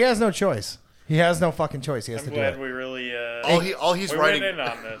mean, he has no choice. He has no fucking choice. He has I'm to do glad it. we really All he's we writing. went in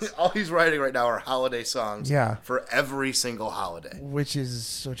on this. All he's writing right now are holiday songs. Yeah. For every single holiday. Which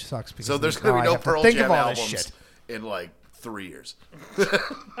sucks. Because So there's now going to be I no have to Pearl think Jam of all this albums shit. in like 3 years.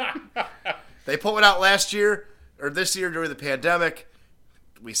 They put one out last year or this year during the pandemic.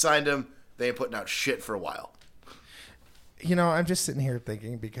 We signed him. They ain't putting out shit for a while. You know, I'm just sitting here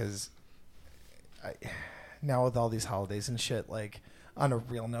thinking because now with all these holidays and shit, like on a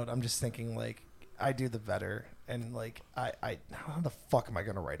real note, I'm just thinking like I do the Vedder and like I how the fuck am I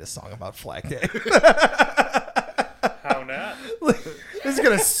gonna write a song about Flag Day? How not? This is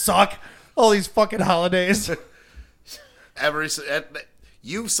gonna suck. All these fucking holidays.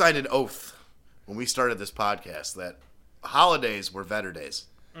 You signed an oath when we started this podcast that holidays were Vedder days.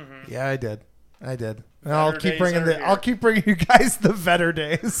 Yeah, I did. And I'll keep days bringing are here. I'll keep bringing you guys the Vedder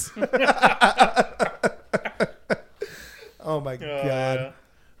days. Oh my god.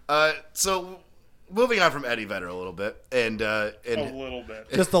 Yeah. So moving on from Eddie Vedder a little bit, and A little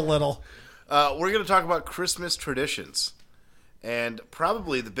bit. Just a little. we're going to talk about Christmas traditions, and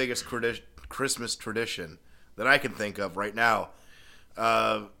probably the biggest Christmas tradition that I can think of right now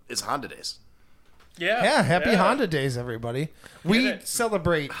is Honda Days. Yeah. Happy Honda Days, everybody. We it.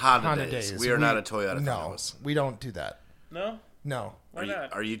 celebrate Honda Days. We are not a Toyota No, Thanos. we don't do that. No? No. Why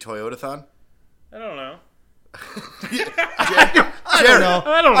not? Are you Toyota-thon? I don't know. I don't know.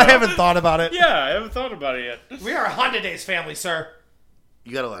 I don't know. I haven't thought about it. Yeah, I haven't thought about it yet. We are a Honda Days family, sir.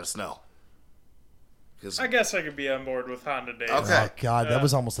 You got to let us know. 'Cause I guess I could be on board with Honda Days. Okay. Oh god, that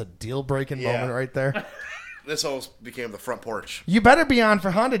was almost a deal-breaking Yeah. moment right there. this almost became the front porch. You better be on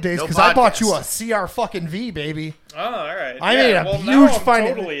for Honda Days No because I bought you a podcast. CR fucking V, baby. Oh, all right. I Yeah, made a well, huge now I'm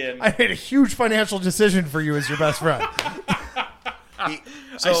financial. totally in. I made a huge financial decision for you as your best friend. I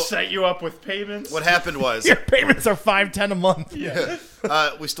So set you up with payments. what happened was Your payments are $5.10 a month.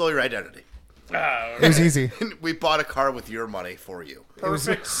 we stole your identity. It was easy. We bought a car with your money for you. It was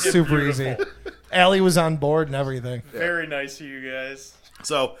Perfect and super easy. beautiful. Allie was on board and everything. Very nice of you guys.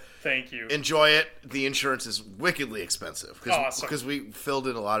 So Thank you. enjoy it. The insurance is wickedly expensive Awesome. because we filled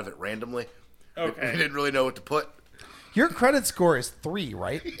in a lot of it randomly. Okay. We didn't really know what to put. Your credit score is 3,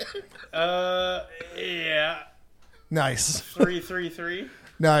 right? Yeah. Nice. 333.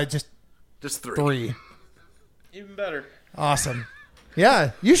 No, just Just 3. 3. Even better. Awesome.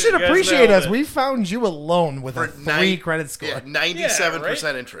 Yeah, you should You guys appreciate nailed us. it. We found you alone with a 3 credit score. Yeah, 97% Yeah,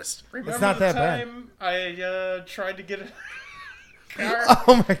 right? interest. Remember not the that bad. time I tried to get a car?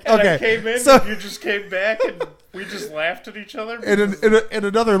 Oh my. And Okay. I came in, So and you just came back, and we just laughed at each other. in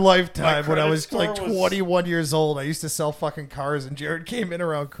another lifetime, when I credit was score like was 21 years old, I used to sell fucking cars, and Jared came in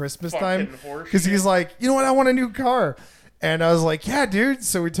around Christmas time Fucking horse because he's shit. like, you know what, I want a new car. And I was like, yeah, dude.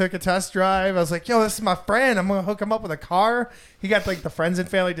 So we took a test drive. I was like, yo, this is my friend. I'm going to hook him up with a car. He got like the friends and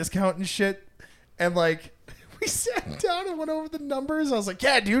family discount and shit. And like, we sat down and went over the numbers. I was like,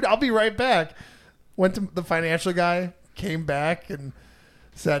 yeah, dude, I'll be right back. Went to the financial guy, came back and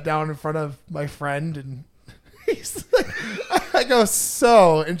sat down in front of my friend. And he's like, I go,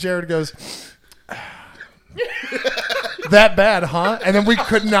 so, and Jared goes, that bad, huh? And then we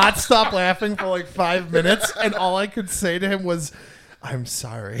could not stop laughing for like 5 minutes, and all I could say to him was, I'm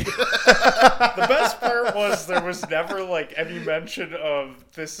sorry. The best part was there was never like any mention of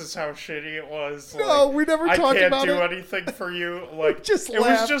this is how shitty it was. No, Like, we never I talked can't about do it. anything for you. Like Just it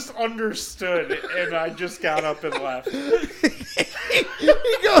laughed. was just understood, and I just got up and left. He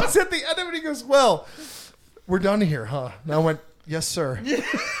goes at the end of it, he goes, well, we're done here, huh? And I went, yes, sir.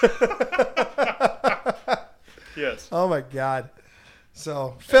 Yes. Oh my God.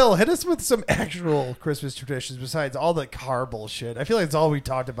 So, Phil, hit us with some actual Christmas traditions besides all the car bullshit. I feel like it's all we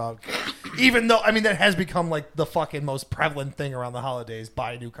talked about. Even though, I mean, that has become like the fucking most prevalent thing around the holidays.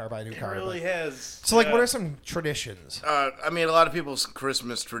 Buy a new car, buy a new It car. really But- has. So, like, Yeah. what are some traditions? I mean, a lot of people's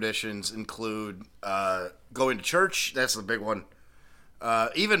Christmas traditions include going to church. That's the big one.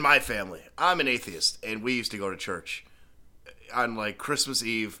 Even my family. I'm an atheist, and we used to go to church on like Christmas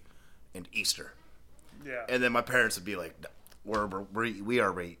Eve and Easter. Yeah. And then my parents would be like, we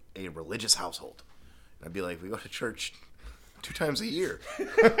are a religious household. And I'd be like, we go to church 2 times a year.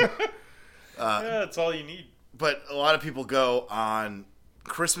 Yeah, that's all you need. But a lot of people go on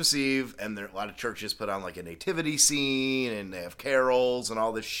Christmas Eve, and a lot of churches put on like a nativity scene, and they have carols and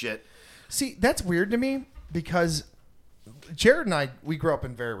all this shit. See, that's weird to me because Jared and I, we grew up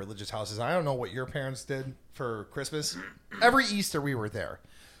in very religious houses. I don't know what your parents did for Christmas. Every Easter we were there.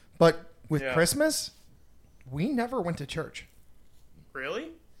 But with Yeah. Christmas, we never went to church. Really?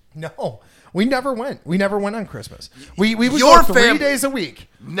 No, we never went. We never went on Christmas. We would Your go 3 family- days a week.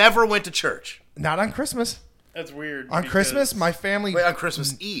 Never went to church. Not on Christmas. That's weird. On because- Christmas, my family. Wait, on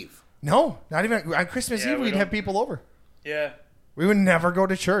Christmas Eve. No, not even on Christmas Yeah, Eve. we We'd don't- have people over. Yeah. We would never go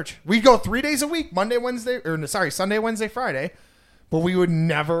to church. We'd go 3 days a week, Monday, Wednesday, or sorry, Sunday, Wednesday, Friday, but we would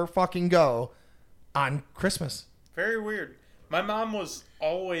never fucking go on Christmas. Very weird. My mom was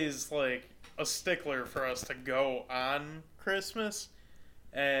always like a stickler for us to go on Christmas,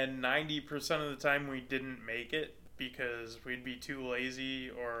 and 90% of the time we didn't make it because we'd be too lazy,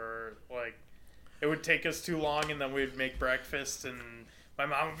 or like it would take us too long, and then we'd make breakfast, and my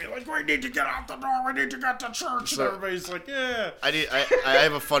mom would be like, we need to get out the door, we need to get to church, So- and everybody's like, yeah. I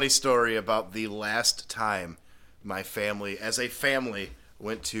have a funny story about the last time my family, as a family,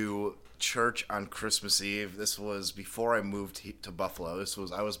 went to church on Christmas Eve. This was before I moved to Buffalo.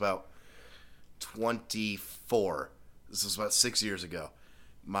 I was about 24. This was about 6 years ago.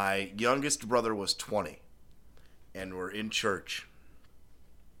 My youngest brother was 20, and we're in church,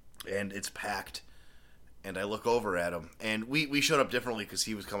 and it's packed. And I look over at him, and we showed up differently because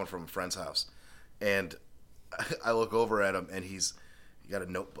he was coming from a friend's house. And I look over at him, and he got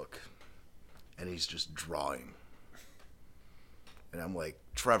a notebook, and he's just drawing. And I'm like,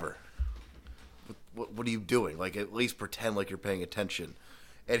 Trevor, what are you doing? Like, at least pretend like you're paying attention.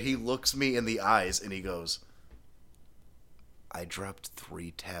 And he looks me in the eyes, and he goes, I dropped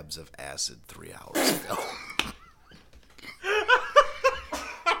 3 tabs of acid 3 hours ago.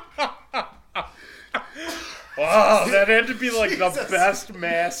 Wow, that had to be like the best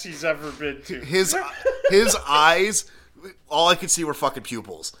mass he's ever been to. His eyes, all I could see were fucking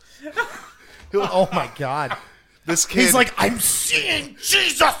pupils. Oh my God. This kid, He's like, I'm seeing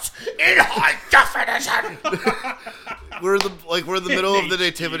Jesus in high definition. we're in the middle of the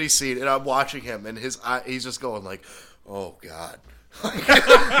nativity scene, and I'm watching him, and he's just going like, oh God.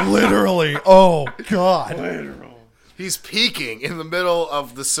 Literally. Oh God. Literal. He's peeking in the middle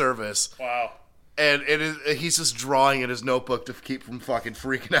of the service, Wow. and he's just drawing in his notebook to keep from fucking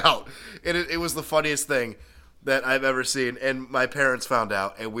freaking out. And it was the funniest thing that I've ever seen. And my parents found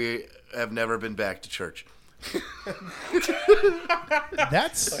out, and we have never been back to church.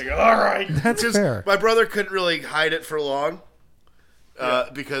 That's Like, all right. that's Because fair. my brother couldn't really hide it for long.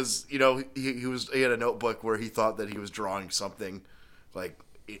 Because, you know, he had a notebook where he thought that he was drawing something like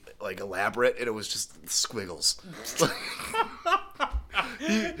elaborate, and it was just squiggles.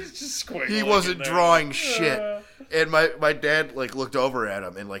 It's just squiggling He in wasn't there. drawing shit. And my dad like looked over at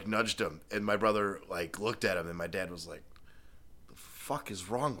him and like nudged him, and my brother like looked at him, and my dad was like, "The fuck is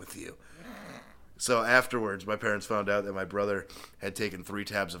wrong with you?" So afterwards, my parents found out that my brother had taken 3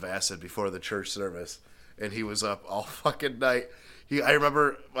 tabs of acid before the church service, and he was up all fucking night. I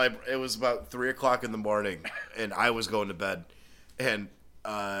remember it was about 3:00 in the morning, and I was going to bed, and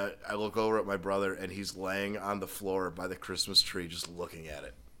I look over at my brother, and he's laying on the floor by the Christmas tree, just looking at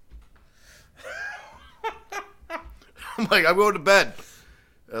it. I'm like, I'm going to bed.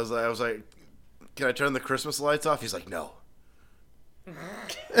 I was like, can I turn the Christmas lights off? He's like, no.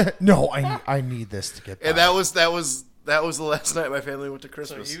 No, I need this to get by. And that was the last night my family went to So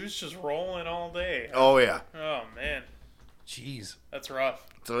Christmas. he was just rolling all day. Oh yeah. Oh, man. Jeez. That's rough.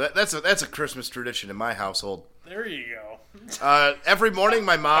 So that's a Christmas tradition in my household. There you go. Every morning,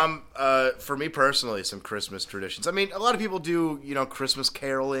 my mom, for me personally, some Christmas traditions. I mean, a lot of people do, you know, Christmas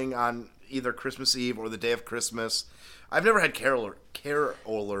caroling on either Christmas Eve or the day of Christmas. I've never had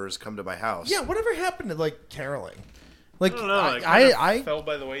carolers come to my house. Yeah, whatever happened to like caroling? Like I don't know. Like, I fell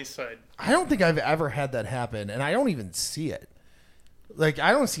by the wayside. I don't think I've ever had that happen, and I don't even see it. Like,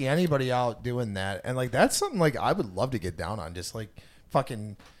 I don't see anybody out doing that, and like that's something like I would love to get down on. Just like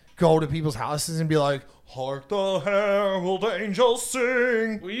fucking go to people's houses and be like, "Hark the herald angels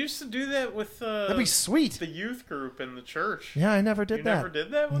sing." We used to do that with That'd be sweet. the youth group in the church. Yeah, I never did You that. never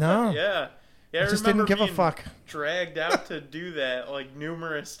did that with No. them? Yeah. Yeah, I just remember didn't give a being fuck. dragged out to do that like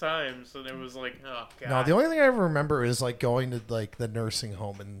numerous times, and it was like, oh god. No, the only thing I ever remember is like going to like the nursing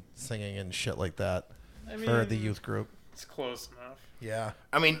home and singing and shit like that I mean, for the youth group. It's close enough. Yeah.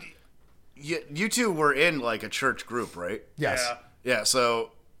 I mean, you two were in like a church group, right? Yes. Yeah. Yeah.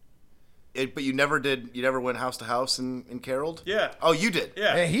 So, but you never did. You never went house to house and caroled. Yeah. Oh, you did.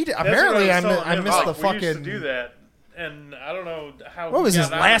 Yeah. Hey, he did. That's what Apparently, I was telling I him, missed like, the we fucking. used to do that, and I don't know how. What he was got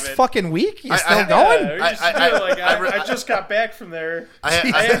his out of last it. fucking week? You I- still I- going? Yeah, we used to do it, like, I just got back from there.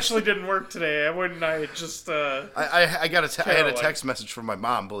 I- I actually didn't work today. I wouldn't. I just. I had a Caroling. text message from my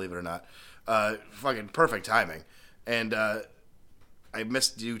mom. Believe it or not, fucking perfect timing, and I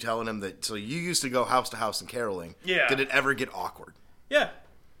missed you telling him that. So you used to go house to house and caroling. Yeah. Did it ever get awkward? Yeah.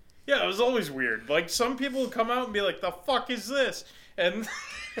 Yeah, it was always weird. Like, some people would come out and be like, the fuck is this? And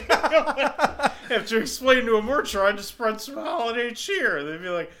have to explain to them, we're trying to spread some holiday cheer. They'd be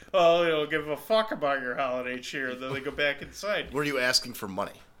like, oh, you don't give a fuck about your holiday cheer. Then they go back inside. Were you asking for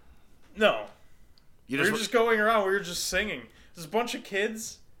money? No. You We were just going around. We were just singing. There's a bunch of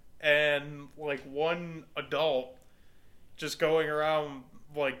kids and, like, one adult just going around,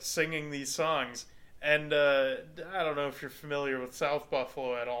 like, singing these songs. And I don't know if you're familiar with South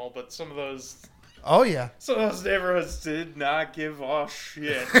Buffalo at all, but some of those neighborhoods did not give a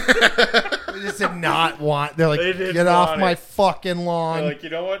shit. They just did not want. They're like, They didn't get off want my it. fucking lawn. They're like,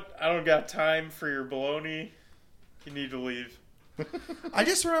 you know what? I don't got time for your baloney. You need to leave. I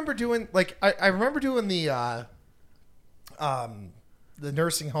just remember doing like I remember doing the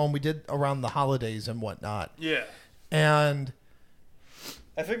nursing home we did around the holidays and whatnot. Yeah. And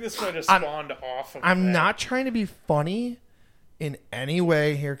I think this might have spawned off of I'm that. not trying to be funny in any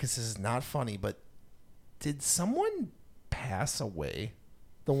way here because this is not funny, but did someone pass away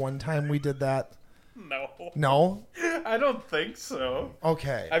the one time we did that? No. No? I don't think so.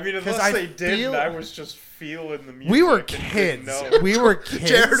 Okay. I mean, 'Cause unless they did, feel- I was just feeling the music. We were and didn't kids. know. We were kids.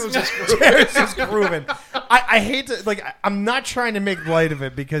 Jared was just Jared's just grooving. I hate to like. I'm not trying to make light of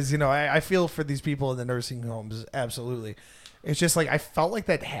it because you know I feel for these people in the nursing homes. Absolutely, it's just like I felt like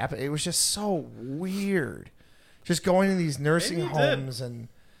that happened. It was just so weird, just going to these nursing Maybe it did. homes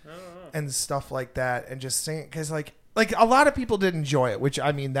and stuff like that, and just saying because like a lot of people did enjoy it, which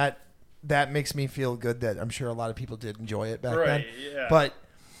I mean that makes me feel good that I'm sure a lot of people did enjoy it back then. Right, yeah. But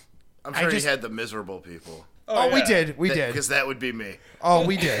I'm sure just- you had the miserable people. oh, we yeah. did, we did. Because that would be me. Oh,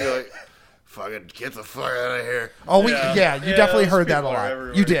 we did. You're like, fucking get the fuck out of here. Oh, you Yeah. definitely those heard that a people are lot.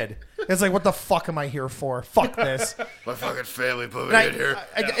 everywhere. You did. It's like, what the fuck am I here for? Fuck this. My fucking family put And me I- in here.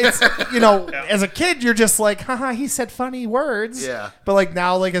 it's as a kid, you're just like, haha, he said funny words. Yeah. But like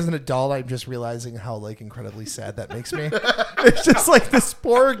now, like as an adult, I'm just realizing how like incredibly sad that makes me. It's just like this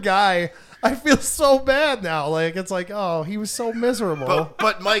poor guy. I feel so bad now. Like it's like, oh, he was so miserable.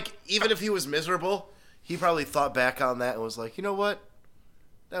 But Mike, even if he was miserable, he probably thought back on that and was like, you know what?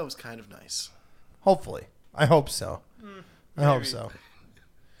 That was kind of nice. Hopefully, I hope so. I hope maybe. so.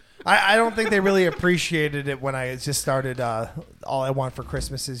 I don't think they really appreciated it when I just started All I Want for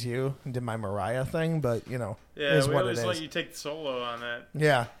Christmas Is You and did my Mariah thing, but, you know, Yeah, is we what it always is. let you take the solo on that.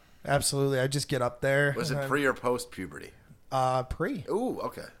 Yeah, absolutely. I just get up there. Was it and pre or post puberty? Pre. Ooh,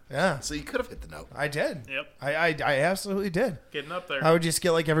 okay. Yeah, So you could have hit the note. I did. Yep. I absolutely did. Getting up there. I would just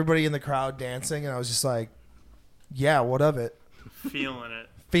get like everybody in the crowd dancing, and I was just like, yeah, what of it? Feeling it.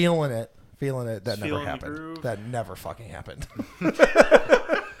 Feeling it. That Just never feeling the happened. groove. That never fucking happened.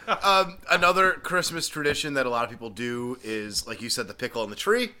 Another Christmas tradition that a lot of people do is, like you said, the pickle on the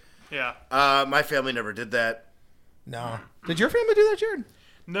tree. Yeah. My family never did that. No. Did your family do that, Jared?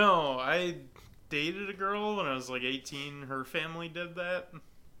 No, I dated a girl when I was like 18. Her family did that.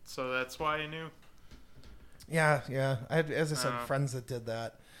 So that's why I knew. Yeah. I had, as I said, Uh. friends that did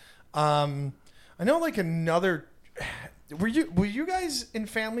that. I know like another. Were you guys in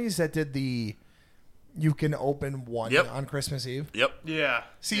families that did the? You can open one Yep. on Christmas Eve. Yep. Yeah.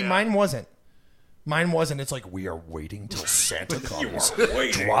 See, yeah. mine wasn't. It's like we are waiting till Santa comes,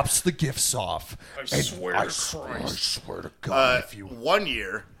 drops the gifts off. I and swear I to Christ. swear to God, if you. One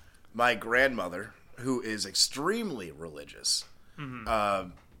year, my grandmother, who is extremely religious,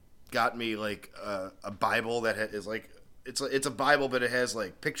 got me like a Bible that is like it's a Bible, but it has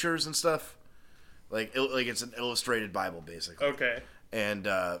like pictures and stuff. Like it's an illustrated Bible, basically. Okay. And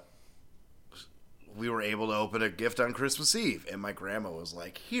we were able to open a gift on Christmas Eve, and my grandma was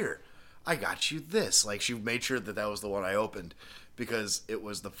like, "Here, I got you this." Like, she made sure that was the one I opened because it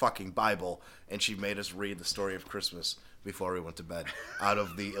was the fucking Bible, and she made us read the story of Christmas before we went to bed out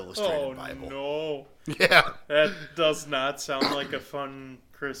of the illustrated Bible. No. Yeah. That does not sound like a fun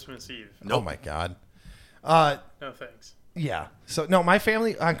Christmas Eve. Nope. Oh my God. No thanks. Yeah. So no, my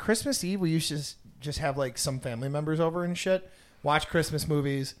family on Christmas Eve we used to just have like some family members over and shit, watch Christmas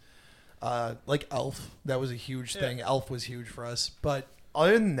movies, like Elf. That was a huge thing. Elf was huge for us. But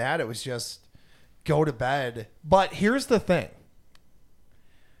other than that, it was just go to bed. But here's the thing: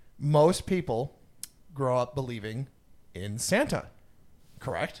 most people grow up believing in Santa,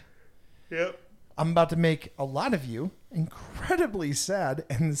 correct? Yep. I'm about to make a lot of you incredibly sad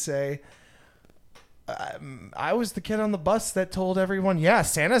and say, I was the kid on the bus that told everyone, yeah,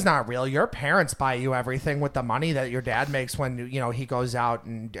 Santa's not real. Your parents buy you everything with the money that your dad makes when, you know, he goes out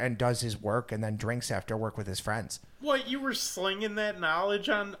and does his work and then drinks after work with his friends. What, you were slinging that knowledge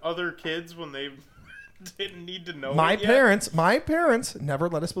on other kids when they didn't need to know My it yet? parents never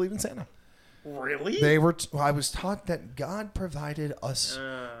let us believe in Santa. Really? They were. I was taught that God provided us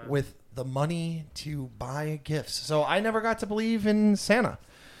with the money to buy gifts, so I never got to believe in Santa.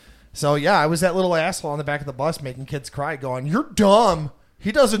 So yeah, I was that little asshole on the back of the bus making kids cry, going, "You're dumb.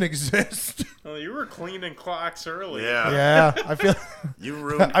 He doesn't exist." Well, you were cleaning clocks early. Yeah. Yeah, I feel. You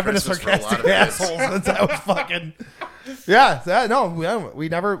ruined I've been a Christmas for a lot sarcastic of kids. asshole since I was fucking. Yeah, no, we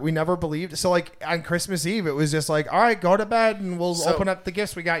never believed. So like on Christmas Eve, it was just like, all right, go to bed and we'll So- open up the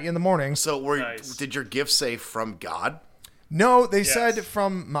gifts we got you in the morning. So Nice. did your gift say from God? No, they Yes. said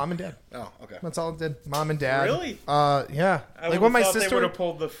from mom and dad. Oh, okay. That's all it did. Mom and dad. Really? Yeah. I like would when have my thought they would sister. have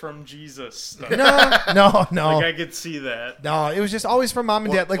pulled the from Jesus stuff. No. Like, I could see that. No, it was just always from mom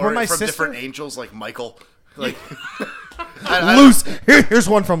and dad. Like or when my from sister. different angels like Michael, like Here's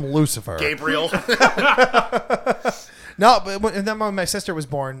one from Lucifer. Gabriel. No, but and then when my sister was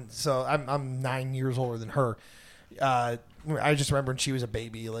born, so I'm 9 years older than her. I just remember when she was a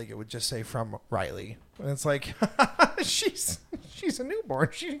baby, like it would just say from Riley, and it's like she's a newborn.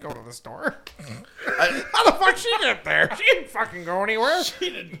 She didn't go to the store. How the fuck she get there? She didn't fucking go anywhere. He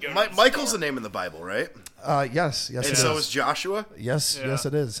didn't go. Michael's the name in the Bible, right? Yes, And it so is. is Joshua. Yes, Yeah. yes,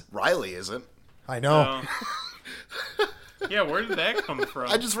 it is. Riley isn't. I know. Yeah, where did that come from?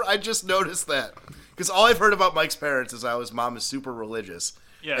 I just noticed that because all I've heard about Mike's parents is how his mom is super religious.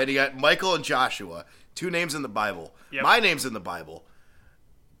 Yeah. And you got Michael and Joshua, two names in the Bible. Yep. My name's in the Bible,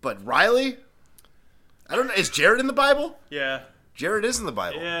 but Riley, I don't know. Is Jared in the Bible? Yeah. Jared is in the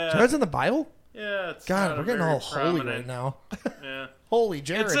Bible. Yeah. Jared's in the Bible. Yeah. It's God, not we're a getting very all holy prominent- right now. Yeah. Holy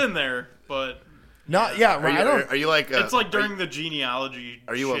Jared. It's in there, but No, yeah, Are right. you, I don't. are you like? it's like are during you- the genealogy.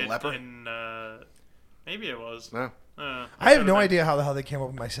 Are you a shit leper? In, maybe it was. No. I have no idea how the hell they came up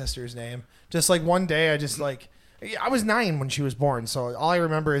with my sister's name. Just like one day, I just like, I was 9 when she was born, so all I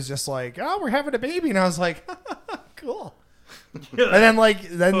remember is just like, oh, we're having a baby, and I was like, cool. And then then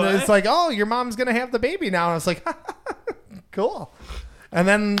What? it's like, oh, your mom's gonna have the baby now, and I was like, cool. And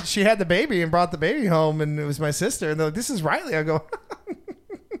then she had the baby and brought the baby home, and it was my sister, and they're like, this is Riley. I go,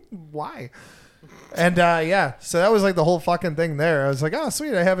 why? And yeah, so that was like the whole fucking thing there. I was like, oh,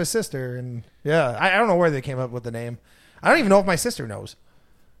 sweet, I have a sister, and yeah, I don't know where they came up with the name. I don't even know if my sister knows.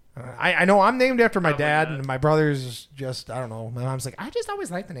 I know I'm named after my Probably dad, not. and my brother's just, I don't know. My mom's like, I just always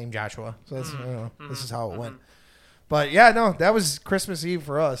liked the name Joshua. So that's, this is how it went. But yeah, no, that was Christmas Eve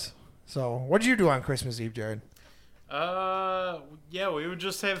for us. So what did you do on Christmas Eve, Jared? Yeah, we would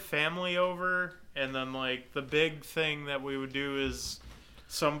just have family over, and then like the big thing that we would do is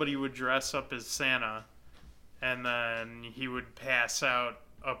somebody would dress up as Santa, and then he would pass out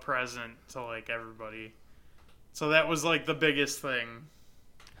a present to like everybody. So that was like the biggest thing.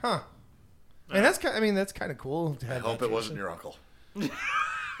 Huh. And that's kind. I mean, that's kind of cool. To I have hope that it wasn't tradition. your uncle.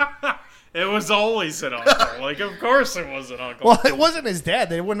 It was always an uncle. Like, of course it was an uncle. Well, it wasn't his dad.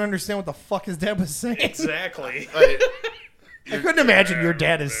 They wouldn't understand what the fuck his dad was saying. Exactly. Like, I couldn't imagine your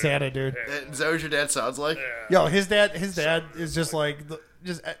dad is Santa, dude. is that what your dad sounds like? Yo, his dad is just like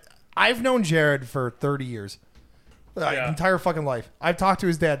I've known Jared for 30 years. Yeah. Entire fucking life. I've talked to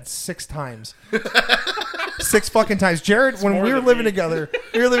his dad 6 times. 6 fucking times. Jared, when more we were than living me. together,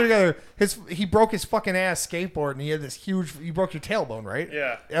 he broke his fucking ass skateboard, and he had this huge. You broke your tailbone, right?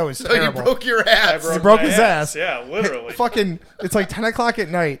 Yeah. That was So terrible. you broke your ass. He broke my his ass. Yeah, literally. Fucking, it's like 10 o'clock at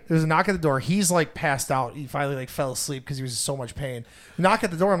night. There's a knock at the door. He's like passed out. He finally like fell asleep because he was in so much pain. Knock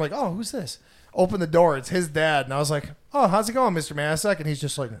at the door. I'm like, oh, who's this? Open the door. It's his dad. And I was like, oh, how's it going, Mr. Masek? And he's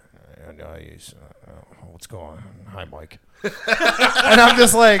just like, what's going on? Hi, Mike. And I'm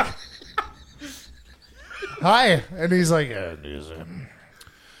just like, hi. And he's like, is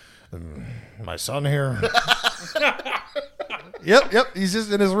my son here? Yep. He's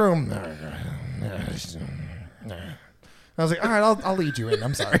just in his room. I was like, all right, I'll lead you in.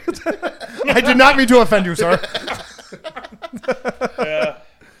 I'm sorry. I did not mean to offend you, sir. Yeah.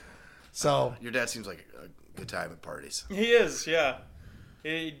 So Your dad seems like a good time at parties. He is, yeah.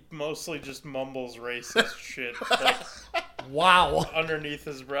 He mostly just mumbles racist shit like wow. underneath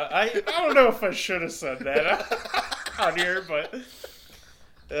his breath. I don't know if I should have said that on here, but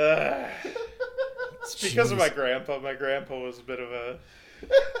it's because of my grandpa. My grandpa was a bit of a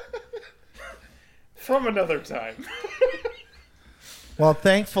from another time. Well,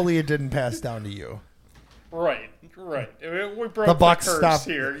 thankfully it didn't pass down to you. Right. We broke The buck curse stopped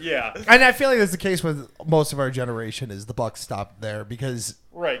here, yeah. And I feel like that's the case with most of our generation is the buck stopped there because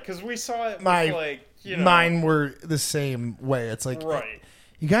Right, because we saw it with, My- like, you know. mine were the same way. It's like, Right.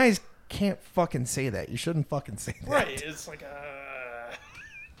 you guys can't fucking say that. You shouldn't fucking say that. Right, it's like,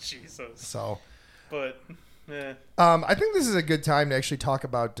 Jesus. So, But, I think this is a good time to actually talk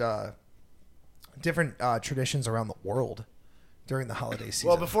about different traditions around the world during the holiday season.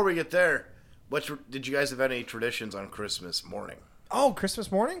 Well, before we get there, did you guys have any traditions on Christmas morning? Oh,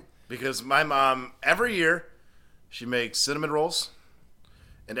 Christmas morning? Because my mom, every year, she makes cinnamon rolls.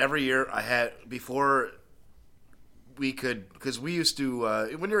 And every year I had, before we could, because we used to,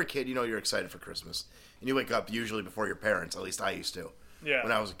 when you're a kid, you know you're excited for Christmas. And you wake up usually before your parents, at least I used to, yeah.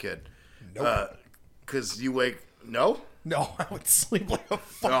 when I was a kid. Nope. Because you wake, no? No, I would sleep like a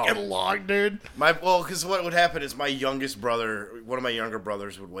fucking log, dude. Because what would happen is my youngest brother, one of my younger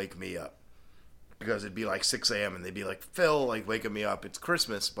brothers would wake me up. Because it'd be like 6 a.m. and they'd be like, Phil, like, waking me up. It's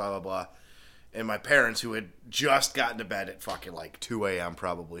Christmas, blah, blah, blah. And my parents, who had just gotten to bed at fucking like 2 a.m.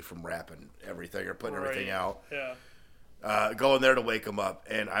 probably from wrapping everything or putting everything out, Yeah. go in there to wake them up.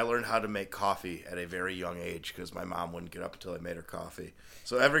 And I learned how to make coffee at a very young age because my mom wouldn't get up until I made her coffee.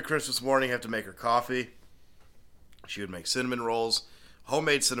 So every Christmas morning I have to make her coffee. She would make cinnamon rolls,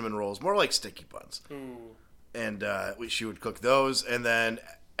 homemade cinnamon rolls, more like sticky buns. Ooh. And she would cook those. And then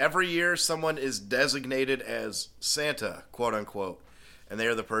every year someone is designated as Santa, quote unquote. And they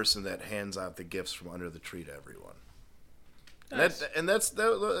are the person that hands out the gifts from under the tree to everyone. Nice. And that's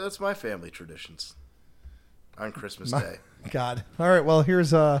my family traditions on Christmas Day. God. All right, well,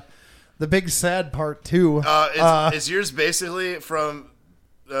 here's the big sad part, too. Is yours basically from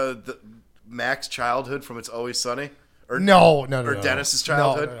the Mac's childhood from It's Always Sunny? Or No. Or Dennis's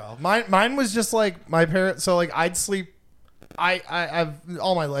childhood? No. Mine was just like my parents. So like I'd sleep. I've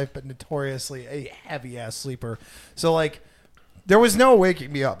all my life been notoriously a heavy ass sleeper. So like there was no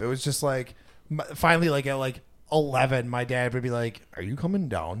waking me up. It was just like finally like at like 11, my dad would be like, "Are you coming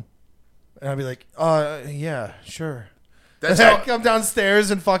down?" And I'd be like, yeah, sure." That's And I'd how, come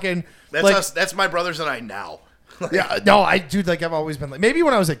downstairs and fucking that's like, us. That's my brothers and I now. yeah, no, like I've always been like maybe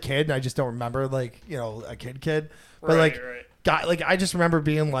when I was a kid and I just don't remember like a kid, but Right, like right. God, like I just remember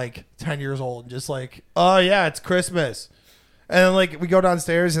being like 10 years old and just like, oh yeah, it's Christmas, and then like we go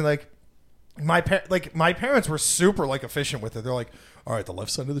downstairs and like my parents were super like efficient with it. They're like, all right, the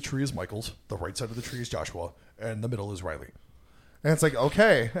left side of the tree is Michael's, the right side of the tree is Joshua, and the middle is Riley, and it's like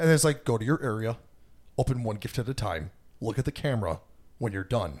okay, and it's like go to your area, open one gift at a time, look at the camera, when you're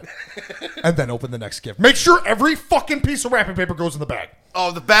done. And then open the next gift. Make sure every fucking piece of wrapping paper goes in the bag.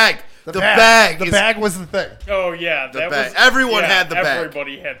 Oh, the bag. The bag. bag. The bag was the thing. Oh yeah, The bag. Everyone had the bag.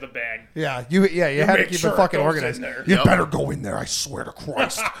 Everybody had the bag. Yeah, you had to make keep sure it fucking it goes organized. in there. You Yep. better go in there, I swear to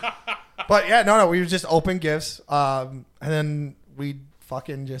Christ. But yeah, no, we would just open gifts, and then we'd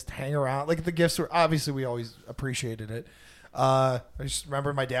fucking just hang around. Like the gifts were obviously we always appreciated it. I just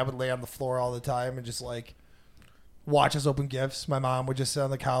remember my dad would lay on the floor all the time and just like watch us open gifts. My mom would just sit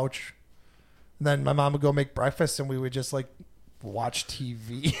on the couch. And then my mom would go make breakfast, and we would just like watch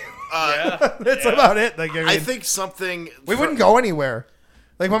TV. That's about it. Like I think something... we wouldn't go anywhere.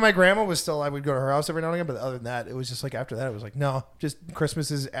 Like when my grandma was still, I would go to her house every now and again. But other than that, it was just like after that, it was like, no, just Christmas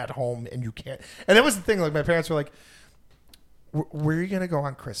is at home and you can't. And that was the thing. Like my parents were like, where are you going to go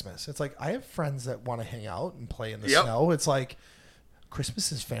on Christmas? It's like, I have friends that want to hang out and play in the snow. It's like,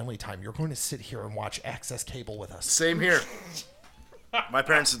 Christmas is family time. You're going to sit here and watch Access Cable with us. Same here. My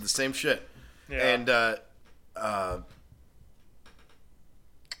parents did the same shit. Yeah. And,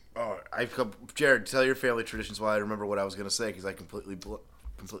 Jared, tell your family traditions while I remember what I was going to say, because I completely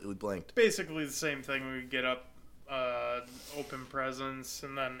blanked. Basically the same thing. We would get up, open presents,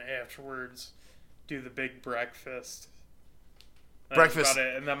 and then afterwards do the big breakfast. Breakfast. About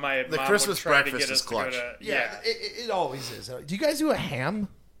it. And then my The mom Christmas would try breakfast to get is us clutch. To go to, Yeah, it always is. Do you guys do a ham?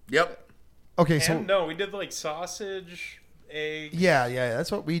 Yep. Okay, And so no, we did like sausage, egg, yeah, that's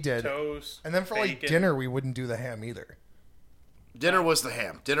what we did. toast, And then for like bacon. dinner, we wouldn't do the ham either. Dinner was the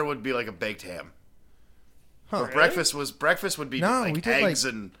ham. Dinner would be like a baked ham. Huh. But breakfast would be No, like we did eggs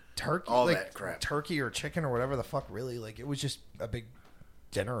like and turkey, all like that crap. turkey or chicken or whatever the fuck. Really, like it was just a big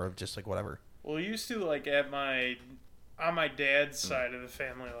dinner of just like whatever. Well, we used to like on my dad's side of the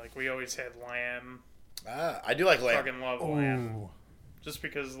family, like we always had lamb. I do like lamb. Fucking love lamb. Just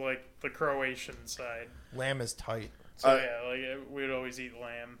because like the Croatian side. Lamb is tight. So yeah, like we'd always eat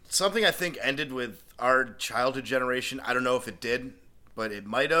lamb. Something I think ended with our childhood generation, I don't know if it did, but it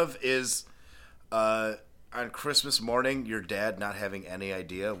might have, is on Christmas morning, your dad not having any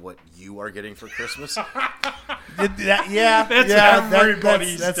idea what you are getting for Christmas. That's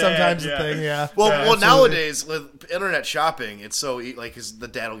everybody's that's dad, sometimes yeah. the thing, yeah. Well, Absolutely. nowadays with internet shopping, it's so like cause the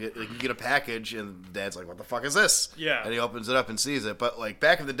dad will get like you get a package and the dad's like, "What the fuck is this?" Yeah. and he opens it up and sees it. But like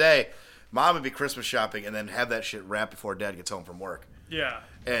back in the day, mom would be Christmas shopping and then have that shit wrapped before dad gets home from work. Yeah.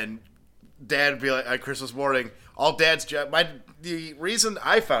 And dad would be like, on Christmas morning, all dad's job. The reason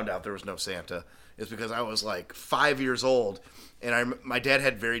I found out there was no Santa is because I was like 5 years old, and my dad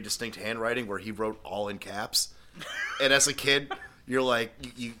had very distinct handwriting where he wrote all in caps. And as a kid, you're like,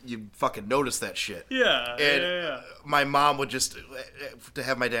 you fucking notice that shit. Yeah. And yeah. my mom would just, to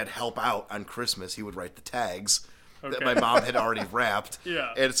have my dad help out on Christmas, he would write the tags that Okay. my mom had already wrapped.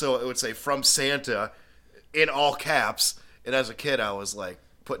 Yeah. And so it would say, from Santa, in all caps. And as a kid, I was like,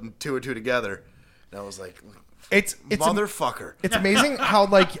 putting two and two together. And I was like, It's motherfucker. It's amazing how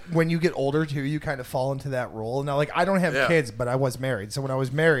like when you get older too, you kind of fall into that role. Now, like I don't have Yeah. kids, but I was married. So when I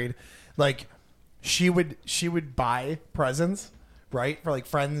was married, like she would buy presents, right, for like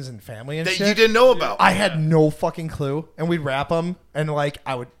friends and family and That shit. you didn't know about. I had no fucking clue, and we'd wrap them, and like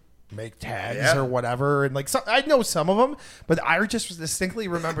I would make tags Yeah. or whatever, and like I know some of them, but I just distinctly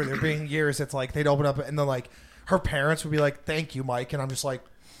remember there being years it's like they'd open up and then like her parents would be like, "Thank you, Mike," and I'm just like,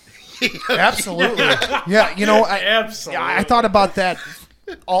 absolutely, yeah, you know, Absolutely. yeah, I thought about that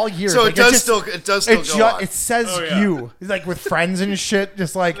all year. So Like, it does just- still go on. It says Oh, yeah. you like with friends and shit,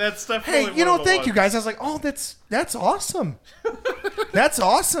 just like That's definitely hey, you know, one of the thank you ones. guys. I was like, oh, that's awesome. That's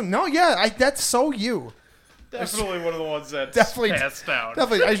awesome. No, yeah, that's so you. Definitely one of the ones that's Definitely passed down.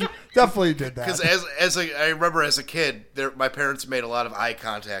 Definitely did that. Because I remember as a kid, my parents made a lot of eye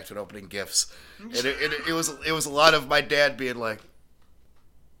contact when opening gifts, and it was a lot of my dad being like,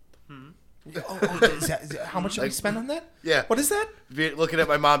 is that, how much did we spend on that? Yeah. What is that? looking at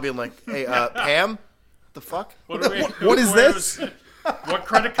my mom, being like, "Hey, Pam, the fuck? What, are we, What is this? What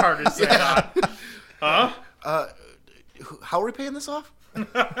credit card is that on? Huh? How are we paying this off?"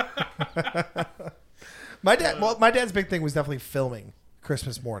 My dad's big thing was definitely filming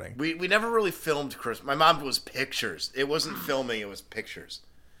Christmas morning. We never really filmed Christmas. My mom was pictures. It wasn't filming. It was pictures.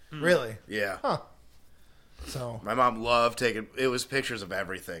 Really? Yeah. Huh. So My mom loved taking. It was pictures of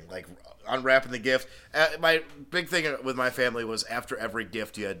everything, like unwrapping the gift. My big thing with my family was after every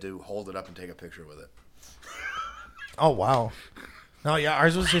gift, you had to hold it up and take a picture with it. oh wow. No, yeah,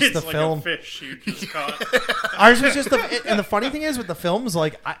 ours was just It's the like film. a fish you just caught. Ours was just and the funny thing is with the films,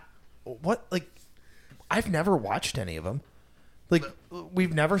 like I've never watched any of them. Like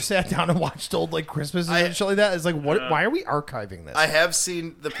we've never sat down and watched old like Christmas and shit like that. It's like why are we archiving this? I have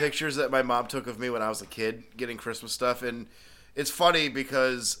seen the pictures that my mom took of me when I was a kid getting Christmas stuff, and it's funny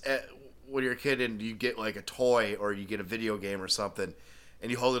because when you're a kid and you get like a toy or you get a video game or something,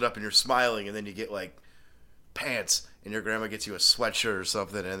 and you hold it up and you're smiling, and then you get like pants, and your grandma gets you a sweatshirt or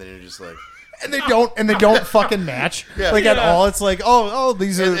something, and then you're just like. And they don't fucking match at all. It's like,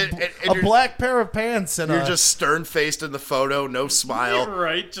 these are a black pair of pants, and you're just stern faced in the photo, no smile.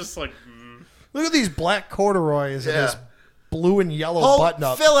 Right, just like look at these black corduroys and this blue and yellow button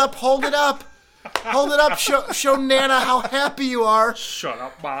up. Philip, hold it up, hold it up. Show Nana how happy you are. Shut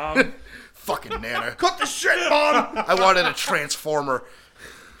up, Mom. Fucking Nana, Cut the shit, Mom. I wanted a transformer.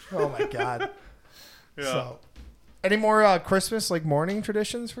 Oh my god. Yeah. So, any more Christmas morning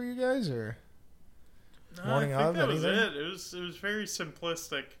traditions for you guys, or? Morning I think of that was anything? it. It was very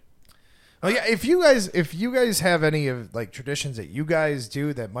simplistic. Oh yeah, if you guys have any of traditions that you guys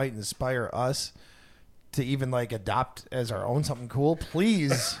do that might inspire us to even adopt as our own something cool,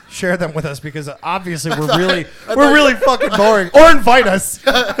 please share them with us, because obviously we're really fucking boring. Or invite us.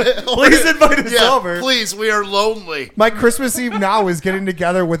 Please invite us over. Please, we are lonely. My Christmas Eve now is getting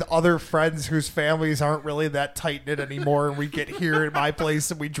together with other friends whose families aren't really that tight knit anymore, and we get here at my place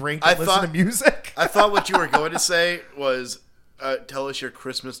and we drink and listen to music. I thought what you were going to say was tell us your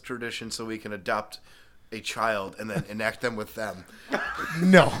Christmas tradition so we can adopt a child and then enact them with them.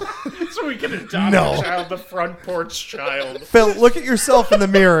 No. So we can adopt a child, the front porch child. Phil, look at yourself in the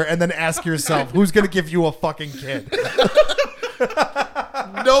mirror and then ask yourself, who's going to give you a fucking kid?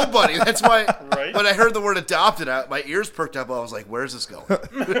 Nobody. That's why Right? when I heard the word adopted, my ears perked up. I was like, where's this going?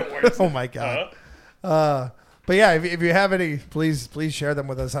 Oh, my God. But yeah, if you have any, please share them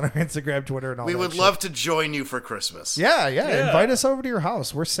with us on our Instagram, Twitter, and all that. We would love to join you for Christmas. Yeah. Invite us over to your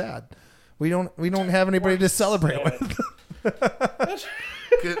house. We're sad. We don't have anybody to celebrate with.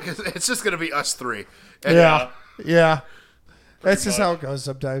 Because it's just going to be us three. And Yeah. That's just how it goes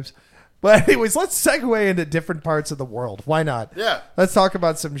sometimes. But anyways, let's segue into different parts of the world. Why not? Yeah. Let's talk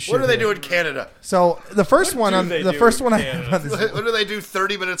about some shit. What do they here. do in Canada? So the first one I have on this. What do they do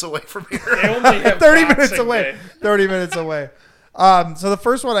 30 minutes away from They here? only have 30 minutes Boxing away. Day. 30 minutes away. So the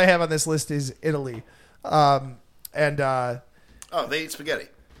first one I have on this list is Italy. Oh, they eat spaghetti.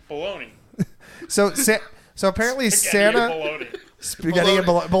 Bologna. So apparently Spaghetti Santa and bologna. spaghetti and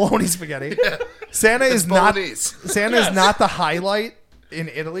bologna spaghetti. Santa is not the highlight in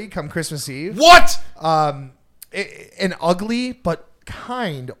Italy come Christmas Eve. What? An ugly but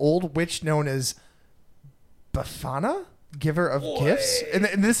kind old witch known as Befana, giver of gifts, and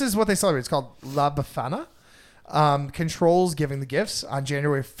this is what they celebrate. It's called La Befana. Controls giving the gifts on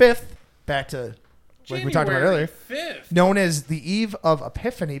January 5th. Back to like we talked about earlier. 5th. Known as the Eve of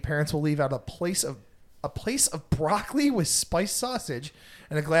Epiphany, parents will leave out a place of broccoli with spiced sausage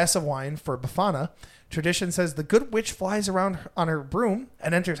and a glass of wine for Befana. Tradition says the good witch flies around on her broom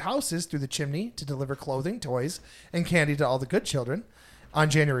and enters houses through the chimney to deliver clothing, toys, and candy to all the good children. On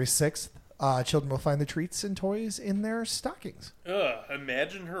January 6th, children will find the treats and toys in their stockings.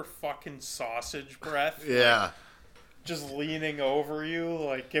 Imagine her fucking sausage breath. Yeah. Just leaning over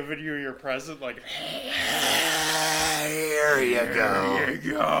you, giving you your present, Here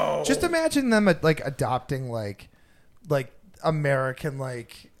you go. Just imagine them adopting American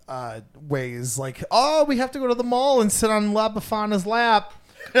ways, we have to go to the mall and sit on La Befana's lap.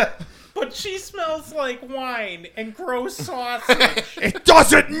 But she smells like wine and gross sausage. It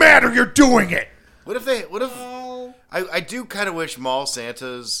doesn't matter. You're doing it. I do kind of wish mall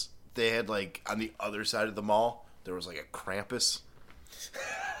Santas, they had on the other side of the mall, there was a Krampus.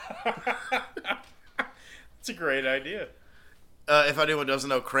 It's a great idea. If anyone doesn't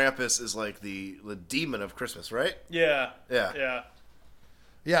know, Krampus is the demon of Christmas, right? Yeah. Yeah.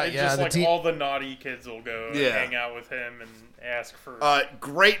 Yeah, And yeah. just all the naughty kids will go and hang out with him and ask for.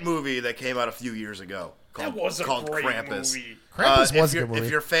 Great movie that came out a few years ago. That was a great Krampus. movie. Krampus was a good movie. If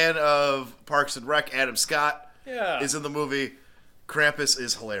you're a fan of Parks and Rec, Adam Scott Yeah. is in the movie. Krampus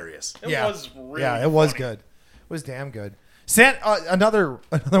is hilarious. It was really Yeah, it was funny. good. It was damn good. Another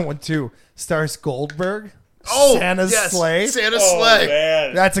one too. Stars Goldberg. Oh, Santa's yes, Sleigh. Santa's Oh, Sleigh.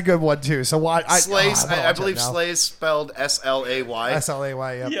 man. That's a good one too. So why? I believe Sleigh is spelled SLAY.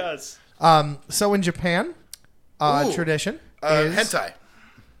 SLAY. Yep. Yes. So in Japan, Ooh. tradition is Hentai.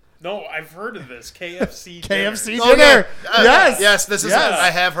 No, I've heard of this. KFC. KFC dinner. dinner. Yes. Yes, this is. Yes. I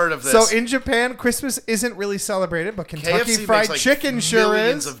have heard of this. So in Japan, Christmas isn't really celebrated, but Kentucky KFC Fried makes Chicken sure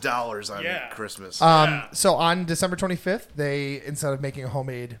millions is. of dollars on Yeah. Christmas. So on December 25th, they instead of making a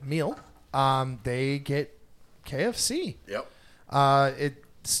homemade meal, they get KFC. Yep. It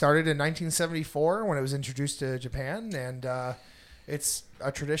started in 1974 when it was introduced to Japan, and it's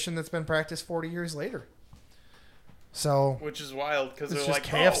a tradition that's been practiced 40 years later. So Which is wild because It's they're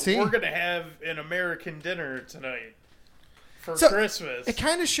just like, KFC. we're going to have an American dinner tonight. for So, Christmas. It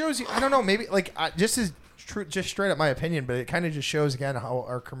kind of shows you. I don't know. Maybe like just straight up my opinion, but it kind of just shows again how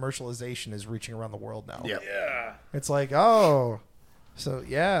our commercialization is reaching around the world now. Yeah. It's like, oh, so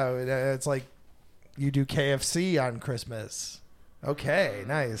yeah, it's like you do KFC on Christmas. Okay,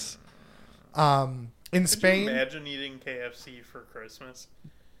 nice. In Could Spain, you imagine eating KFC for Christmas?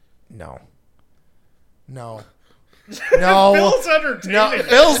 no. Bill's entertaining. No,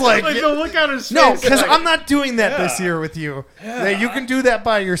 Bill's like the look on his face. no, because like, I'm not doing that this Yeah. year with you. Yeah, you can do that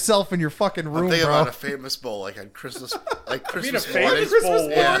by yourself in your fucking I'm room, thinking bro. about a famous bowl, like on Christmas, like I mean, a Christmas morning. famous bowl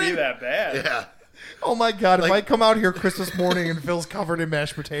wouldn't Yeah. be that bad. Yeah. Oh my god, if Like- I come out here Christmas morning and Phil's covered in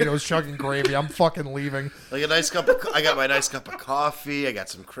mashed potatoes, chugging gravy, I'm fucking leaving. Like a nice cup I got my nice cup of coffee. I got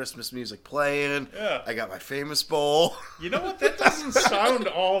some Christmas music playing. Yeah. I got my famous bowl. You know what? That doesn't sound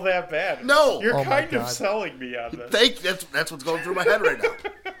all that bad. No. You're Oh my kind of God. selling me on this. That's what's going through my head right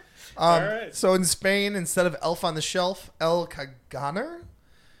now. All right. So in Spain, instead of Elf on the Shelf, El Caganer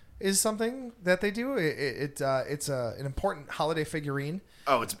is something that they do. It's an important holiday figurine.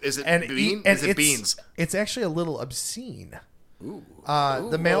 Oh, is it And bean? and Is it beans? It's actually a little obscene. Ooh.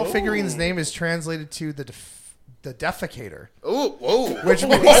 The male figurine's name is translated to the defecator, Ooh. Whoa. Which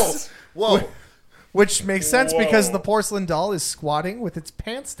whoa. makes- Whoa. which makes sense because Whoa. the porcelain doll is squatting with its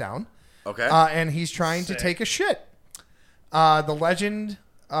pants down, Okay. and he's trying to Sick. take a shit. The legend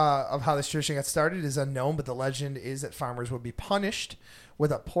of how this tradition got started is unknown, but the legend is that farmers would be punished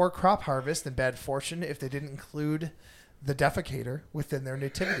with a poor crop harvest and bad fortune if they didn't include the defecator within their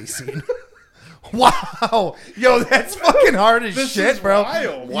nativity scene. Wow. Yo, that's fucking hard as This shit, is bro.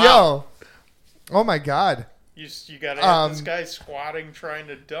 wild. Wow. Yo. Oh my god. You gotta have this guy squatting trying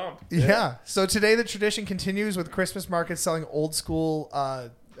to dump. Yeah. So today the tradition continues with Christmas markets selling old school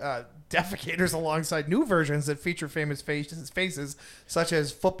defecators alongside new versions that feature famous faces such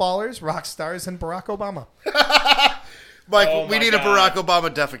as footballers, rock stars, and Barack Obama. Mike, Oh we my need a God. Barack Obama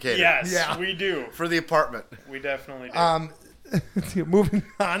defecator. Yes, Yeah. we do. For the apartment. We definitely do. Moving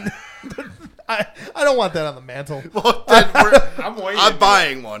on. I don't want that on the mantle. Well, then I'm waiting. I'm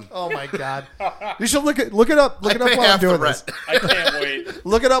buying one. Oh my god. You should look it up. Look it up I pay while I'm half the doing this. rent. I can't wait.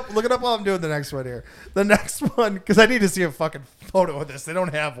 Look it up while I'm doing the next one here. The next one, because I need to see a fucking photo of this. They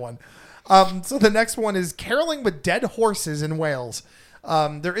don't have one. So the next one is caroling with dead horses in Wales.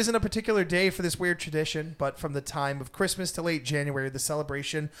 There isn't a particular day for this weird tradition, but from the time of Christmas to late January, the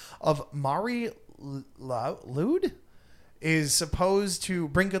celebration of Mari Lwyd is supposed to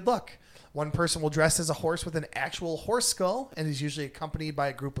bring good luck. One person will dress as a horse with an actual horse skull and is usually accompanied by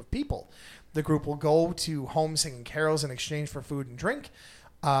a group of people. The group will go to homes singing carols in exchange for food and drink.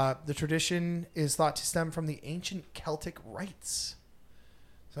 The tradition is thought to stem from the ancient Celtic rites.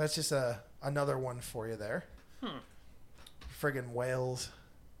 So that's just another one for you there. Friggin' Wales.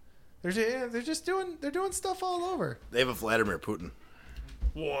 They're just doing stuff all over. They have a Vladimir Putin.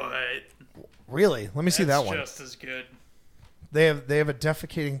 What? Really? Let me see that one. Just as good. They have a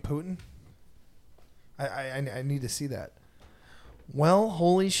defecating Putin. I need to see that. Well,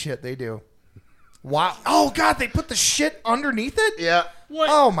 holy shit, they do. Wow. Oh god, they put the shit underneath it? Yeah. What?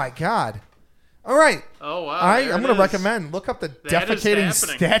 Oh my god. All right. Oh wow. All right, there I'm it going to is. recommend. Look up the That is defecating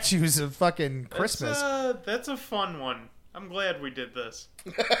happening. statues of fucking Christmas. That's a fun one. I'm glad we did this.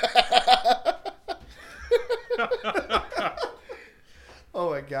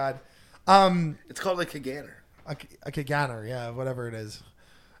 Oh my god. It's called a Kaganer. A Kaganer, yeah, whatever it is.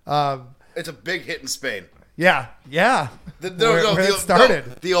 It's a big hit in Spain. Yeah. Where it the, started.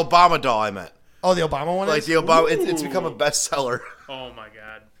 the Obama doll I meant. Oh, the Obama one Like is? the Obama, it's become a bestseller. Oh my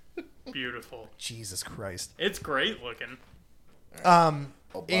god. Beautiful. Jesus Christ. It's great looking.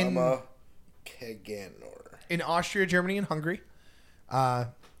 Obama Kaganer. In Austria, Germany, and Hungary.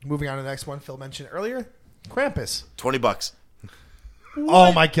 Moving on to the next one Phil mentioned earlier. Krampus. $20.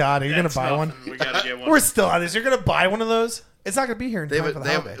 Oh my god, are you going to That's buy one? nothing. We gotta get one. We're still on this. You're going to buy one of those? It's not going to be here in They time have, for the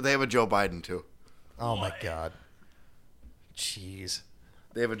they, holiday. have, they have a Joe Biden too. Oh my god. Jeez.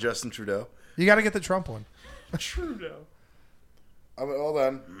 They have a Justin Trudeau. You got to get the Trump one. Trudeau. Hold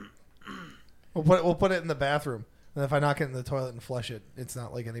on. We'll put it in the bathroom. And if I knock it in the toilet and flush it, it's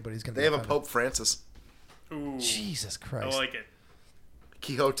not like anybody's going to They have a Pope Francis. Ooh. Jesus I Christ. like it.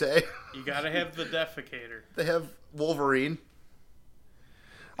 Quixote. You gotta have the defecator. They have Wolverine.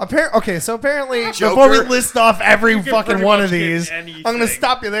 Okay, so apparently, Joker. before we list off every You can fucking pretty one much of get these, anything. I'm going to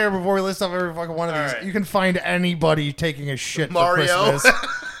stop you there before we list off every fucking one of All these. right. You can find anybody taking a shit Mario. for Christmas.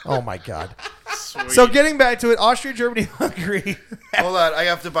 Oh my god. Sweet. So getting back to it, Austria, Germany, Hungary Hold on, I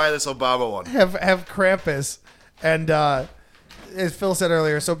have to buy this Obama one. have Krampus, and as Phil said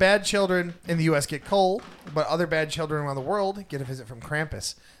earlier, so bad children in the U.S. get coal, but other bad children around the world get a visit from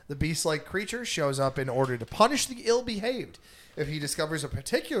Krampus. The beast-like creature shows up in order to punish the ill-behaved. If he discovers a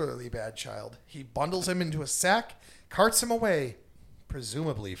particularly bad child, he bundles him into a sack, carts him away,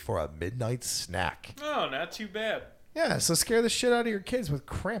 presumably for a midnight snack. Oh, not too bad. Yeah, so scare the shit out of your kids with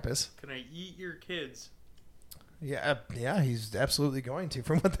Krampus. Can I eat your kids? Yeah, he's absolutely going to,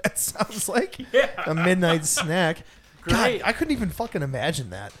 from what that sounds like. Yeah. A midnight snack. Great. God, I couldn't even fucking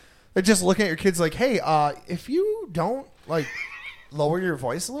imagine that. Like, just looking at your kids like, hey, if you don't, like, lower your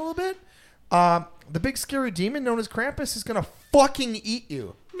voice a little bit, the big scary demon known as Krampus is going to fucking eat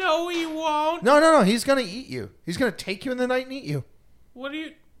you. No, he won't. No. He's going to eat you. He's going to take you in the night and eat you. What do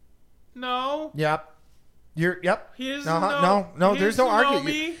you... No. Yep. Yep. He doesn't No, know- he there's no doesn't know argument.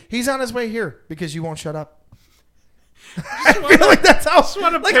 me. He's on his way here because you won't shut up. I I feel like that's how...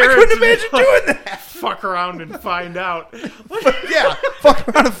 want a Like, I parent couldn't to be imagine like- doing that. fuck around and find out. Yeah, fuck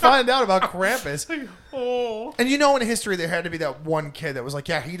around and find out about Krampus. Oh. And you know, in history, there had to be that one kid that was like,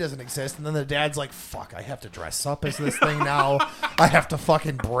 yeah, he doesn't exist. And then the dad's like, fuck, I have to dress up as this thing now. I have to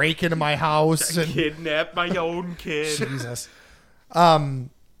fucking break into my house. And Kidnap my own kid. Jesus.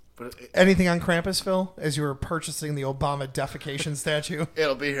 But Anything on Krampus, Phil, as you were purchasing the Obama defecation statue?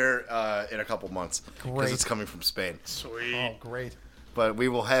 it'll be here in a couple months Great. because it's coming from Spain. Sweet. Oh, great. But we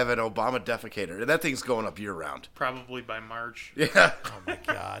will have an Obama defecator, and that thing's going up year round. Probably by March. Yeah, Oh, my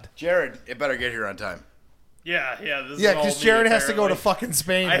God. Jared, it better get here on time. Yeah. This Yeah, is all because me, Jared has to go to apparently. fucking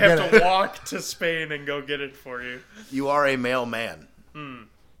Spain I to have get to it. walk to Spain and go get it for you. You are a mail man.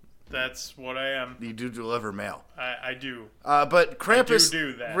 That's what I am. You do deliver mail. I do. But Krampus,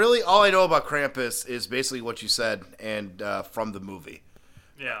 do that. really, all I know about Krampus is basically what you said and from the movie.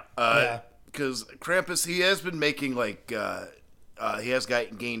 Yeah. Yeah. Because Krampus, he has been making he has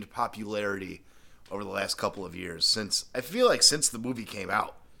gained popularity over the last couple of years. Since the movie came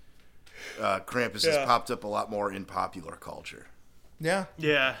out, Krampus has popped up a lot more in popular culture. Yeah.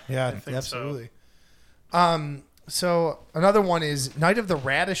 Yeah. Yeah, I think absolutely. So another one is Night of the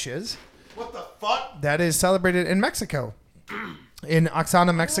Radishes. What the fuck? That is celebrated in Mexico. In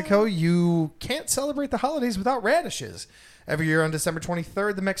Oaxaca, Mexico, you can't celebrate the holidays without radishes. Every year on December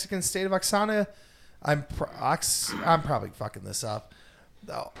 23rd, the Mexican state of Oaxaca, I'm probably fucking this up.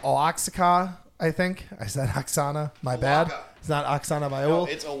 Oaxaca, I think. I said Oaxaca. My bad. It's not Oaxaca by No, Old.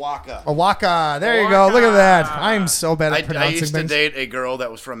 it's Oaxaca. Oaxaca. There you go. Look at that. I'm so bad at I pronouncing used to things. date a girl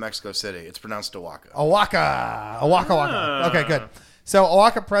that was from Mexico City. It's pronounced Oaxaca. Oaxaca. Okay, good. So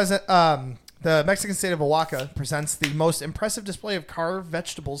the Mexican state of Oaxaca presents the most impressive display of carved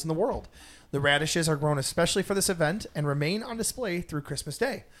vegetables in the world. The radishes are grown especially for this event and remain on display through Christmas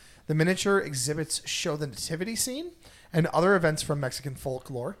Day. The miniature exhibits show the nativity scene and other events from Mexican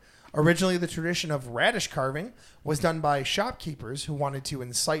folklore. Originally, the tradition of radish carving was done by shopkeepers who wanted to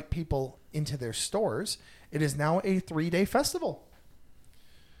incite people into their stores. It is now a 3-day festival.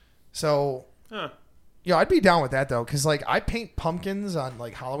 So, I'd be down with that, though, because, like, I paint pumpkins on,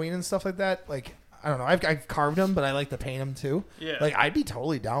 like, Halloween and stuff like that. Like, I don't know. I've carved them, but I like to paint them, too. Yeah. Like, I'd be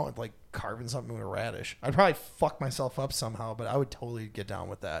totally down with, like, carving something with a radish. I'd probably fuck myself up somehow, but I would totally get down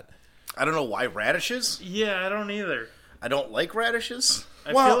with that. I don't know why radishes. Yeah, I don't either. I don't like radishes.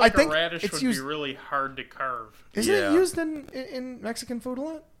 I Well, feel like I think a radish it's would used- be really hard to carve. Isn't Yeah. it used in Mexican food a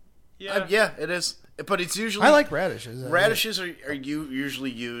lot? Yeah. Yeah, it is. But it's usually I like radishes. radishes are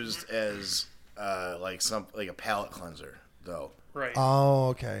usually used as like a palate cleanser, though. Right. Oh,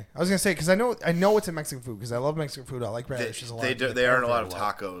 okay. I was gonna say because I know it's in Mexican food because I love Mexican food. I like radishes a lot. They are in a lot of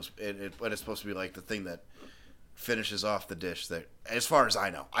tacos, but it's supposed to be like the thing that finishes off the dish. That, as far as I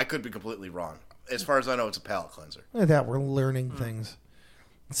know, I could be completely wrong. As far as I know, it's a palate cleanser. Look at that. We're learning things.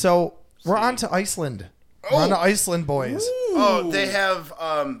 So we're on to Iceland. We're on to Iceland, boys. Oh, they have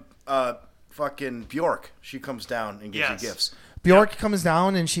fucking Bjork. She comes down and gives Yes. you gifts. Bjork comes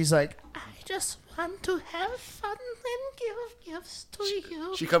down and she's like, I just want to have fun and give gifts to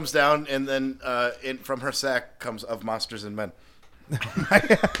you. She comes down and then from her sack comes Of Monsters and Men.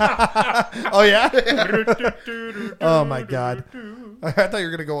 "Oh yeah, oh my god." I thought you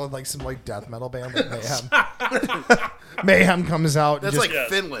were gonna go with like some like death metal band like Mayhem. Mayhem comes out and That's just like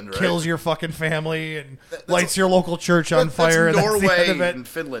Finland, right? kills your fucking family and lights your local church on fire. That's and that's the Norway end of it. and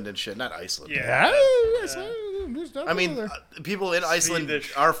Finland and shit, not Iceland. Yeah. I mean, people in Iceland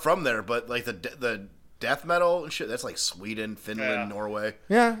Swedish. are from there, but like the death metal and shit, that's like Sweden, Finland, Yeah. Norway.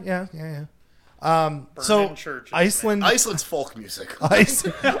 yeah. So Burning churches, Iceland, Iceland's folk music.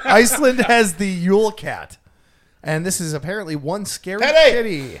 Iceland has the Yule Cat, and this is apparently one scary Petty!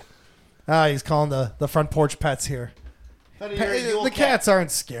 kitty. He's calling the front porch pets here. You're a Yule The cat. cats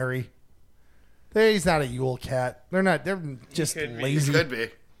aren't scary. He's not a Yule cat. They're not. They're just could be. lazy. Could be.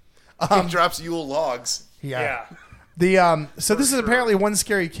 He drops Yule logs. Yeah. Yeah. So this is sure. apparently one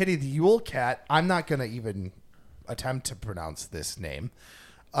scary kitty, the Yule cat. I'm not gonna even attempt to pronounce this name.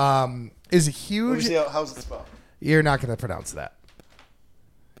 Is a huge. How's it spelled? You're not gonna pronounce that.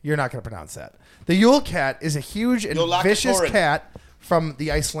 You're not gonna pronounce that. The Yule cat is a huge and vicious Yolakatorin. cat from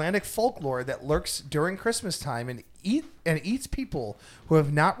the Icelandic folklore that lurks during Christmas time and eats people who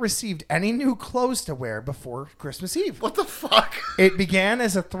have not received any new clothes to wear before Christmas Eve. What the fuck? It began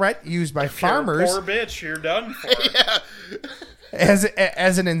as a threat used by You're a farmers poor bitch. You're done for.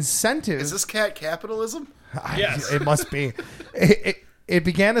 as an incentive. Is this cat capitalism? Yes. It must be. It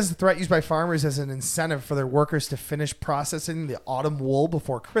began as a threat used by farmers as an incentive for their workers to finish processing the autumn wool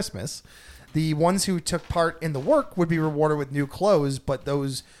before Christmas. The ones who took part in the work would be rewarded with new clothes, but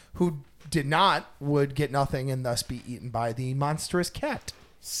those who did not would get nothing and thus be eaten by the monstrous cat.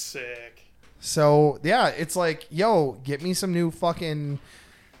 Sick. So, yeah, it's like, yo, get me some new fucking...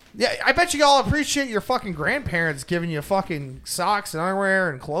 Yeah, I bet you all appreciate your fucking grandparents giving you fucking socks and underwear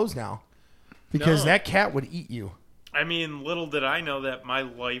and clothes now. Because No. that cat would eat you. I mean, little did I know that my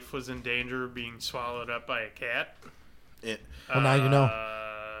life was in danger of being swallowed up by a cat. Well, now you know.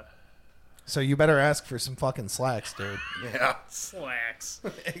 Uh, So you better ask for some fucking slacks, dude. Yeah. slacks.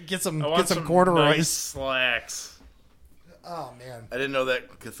 Get some I want some corduroys. nice slacks. Oh man. I didn't know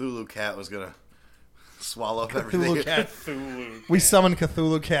that Cthulhu cat was gonna swallow up everything. Cthulhu cat. Cthulhu. We summon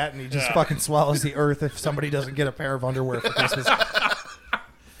Cthulhu cat and he just Yeah. fucking swallows the earth if somebody doesn't get a pair of underwear for Christmas.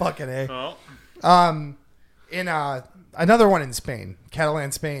 Fucking A. Oh, In another one in Spain,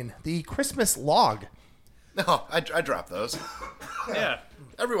 Catalan, Spain, the Christmas log. No, I dropped those. yeah.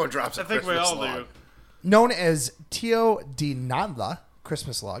 Everyone drops a I think we Christmas all log. do. Known as Tio de Nadla,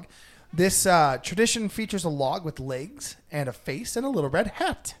 Christmas log. This tradition features a log with legs and a face and a little red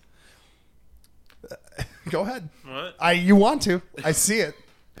hat. Go ahead. What? You want to. I see it.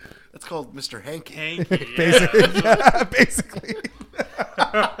 That's called Mr. Hanky. Hanky. Yeah. Basically. Yeah, basically.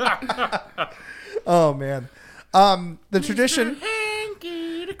 Oh, man. The tradition...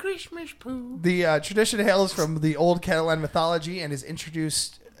 Hanky the Christmas poo. The tradition hails from the old Catalan mythology and was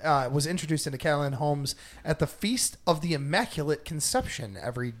introduced into Catalan homes at the Feast of the Immaculate Conception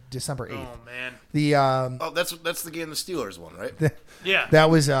every December 8th. Oh man. The Oh, that's the game the Steelers won, right? Yeah. that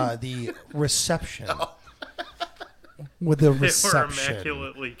was the reception. With the They were reception.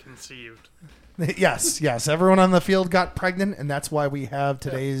 immaculately conceived. Yes. Everyone on the field got pregnant, and that's why we have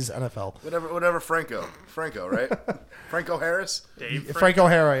today's NFL. Whatever. Franco, right? Franco Harris. Dave Frank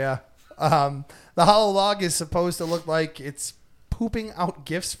O'Hara, yeah. The hollow log is supposed to look like it's pooping out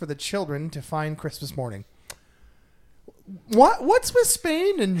gifts for the children to find Christmas morning. What's with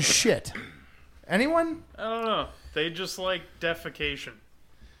Spain and shit? Anyone? I don't know. They just like defecation.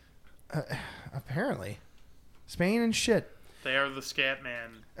 Apparently. Spain and shit. They are the scat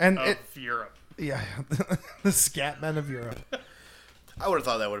man And of it- Europe. Yeah. The scatmen of Europe. I would have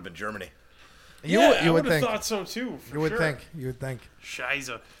thought that would have been Germany. You I would have think. thought so too. For You would sure. think. You would think.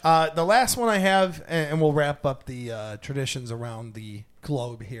 Shiza. The last one I have, and we'll wrap up the traditions around the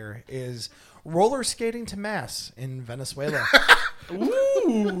globe here, is roller skating to mass in Venezuela.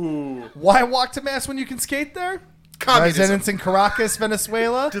 Ooh. Why walk to mass when you can skate there? Communism. Residents in Caracas,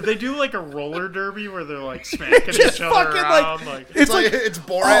 Venezuela. Did they do like a roller derby where they're like smacking Just each other fucking, like- around? Like, It's like it's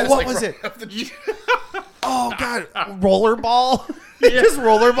Borat. Oh, It's what like was right it? up the- Oh God, rollerball. They just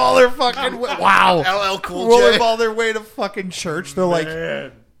rollerball their fucking wow. LL Cool J. Rollerball their way to fucking church. They're like,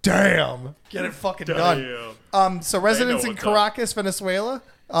 man, damn, get it fucking done. damn. So residents in what's up. Caracas, Venezuela,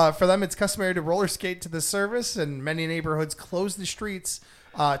 for them it's customary to roller skate to the service, and many neighborhoods close the streets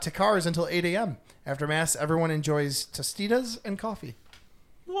to cars until 8 a.m. After mass, everyone enjoys tostitas and coffee.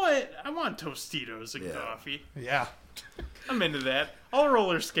 What? I want Tostitos and Yeah. coffee. Yeah. I'm into that. I'll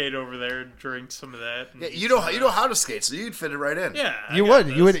roller skate over there and drink some of that. and Yeah, eat you some know of how to skate, so you'd fit it right in. that. Yeah, I You got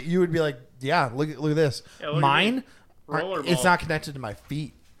would. this. You would be like, yeah, look at this. Yeah, look at Mine, me. Rollerball. it's not connected to my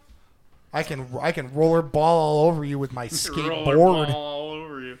feet. I can rollerball all over you with my Rollerball skateboard. all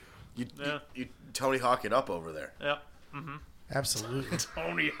over you. Yeah. You Tony Hawk it up over there. Yeah. Absolutely.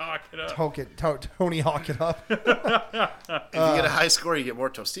 Tony Hawk it up. Tony Hawk it up. If you get a high score, you get more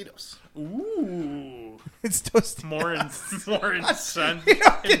Tostitos. Ooh. It's toasty. More incentive.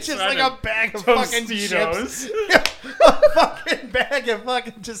 It's just like a bag of fucking chips. Tostitos. A fucking bag of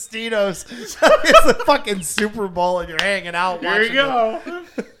fucking Tostitos. It's a fucking Super Bowl and you're hanging out. There you watching go.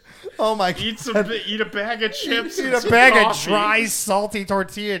 the- Oh my Eat god. eat a bag of chips. Eat and a some bag of coffee. dry, salty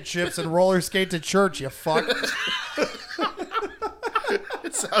tortilla chips and roller skate to church, you fuck.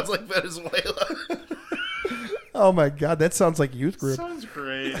 It sounds like Venezuela. Oh my god, that sounds like youth group. Sounds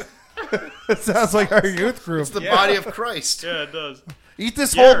great. It sounds like our youth group. It's the body of Christ. Yeah, it does. Eat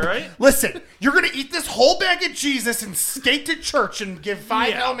this Yeah, whole. right? Listen, you're gonna eat this whole bag of Jesus and skate to church and give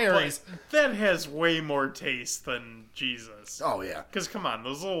 5 Hail Marys. but that has way more taste than Jesus. Oh, yeah. Because come on,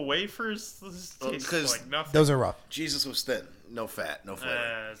 those little wafers taste 'cause like nothing. Those are rough. Jesus was thin. No fat, no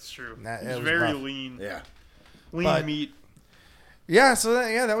flavor. That's true. Nah, it It's was very rough. lean. Yeah. Lean But- meat. Yeah, so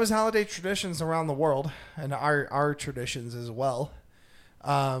that was holiday traditions around the world and our traditions as well.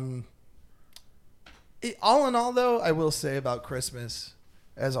 All in all, though, I will say about Christmas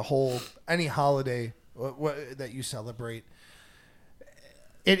as a whole, any holiday that you celebrate,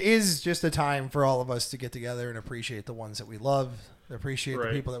 it is just a time for all of us to get together and appreciate the ones that we love, appreciate the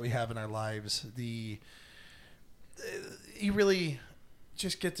Right. people that we have in our lives. You really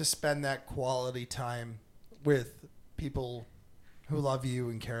just get to spend that quality time with people who love you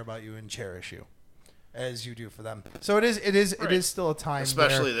and care about you and cherish you as you do for them. So it is still a time,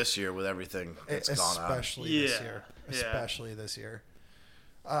 Especially where, this year with everything that's gone on. especially this Yeah, year, yeah. especially this year.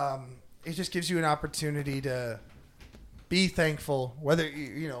 It just gives you an opportunity to be thankful, whether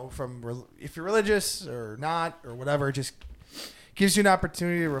if you're religious or not or whatever. It just gives you an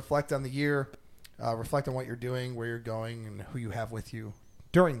opportunity to reflect on the year, reflect on what you're doing, where you're going, and who you have with you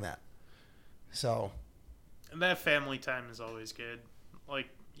during that. So, And that family time is always good. Like,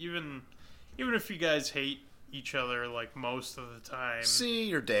 even if you guys hate each other, like, most of the time. See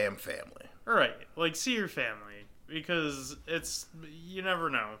your damn family. Right. Like, see your family. Because you never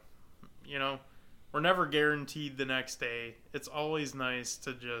know. You know? We're never guaranteed the next day. It's always nice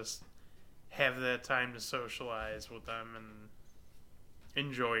to just have that time to socialize with them and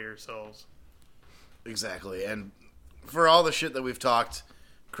enjoy yourselves. Exactly. And for all the shit that we've talked,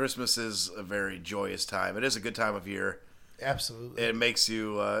 Christmas is a very joyous time. It is a good time of year. absolutely. It makes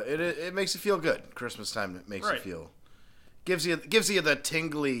you it makes you feel good. Christmas time makes Right. you feel gives you the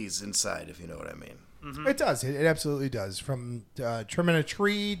tinglies inside, if you know what I mean. It does. It absolutely does. From trimming a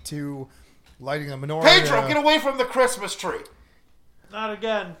tree to lighting a menorah. Pedro, get away from the Christmas tree. Not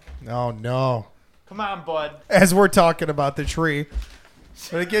again. Oh, no. Come on, bud. As we're talking about the tree.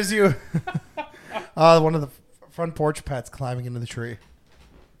 But it gives you one of the front porch pets climbing into the tree.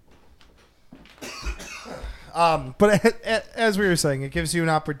 But as we were saying, it gives you an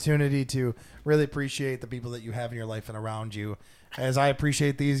opportunity to really appreciate the people that you have in your life and around you. As I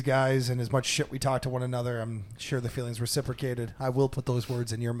appreciate these guys and as much shit we talk to one another, I'm sure the feelings reciprocated. I will put those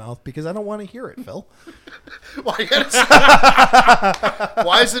words in your mouth because I don't want to hear it, Phil.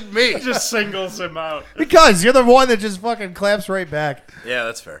 Why is it me? Just singles him out. Because you're the one that just fucking claps right back. Yeah,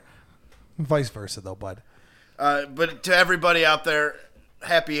 that's fair. Vice versa, though, bud. But to everybody out there,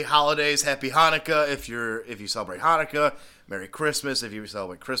 happy holidays, happy Hanukkah if you celebrate Hanukkah. Merry Christmas if you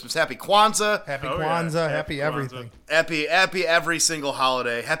celebrate Christmas. Happy Kwanzaa. Happy Oh, yeah. Kwanzaa. Happy Happy Kwanzaa. everything. Happy every single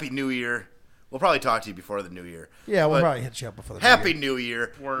holiday. Happy New Year. We'll probably talk to you before the New Year. Yeah, we'll But probably hit you up before the Happy New New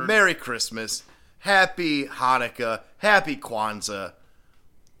Year. Word. Merry Christmas. Happy Hanukkah. Happy Kwanzaa.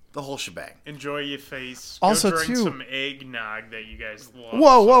 The whole shebang. Enjoy your face. Also, Go drink too- some eggnog that you guys love.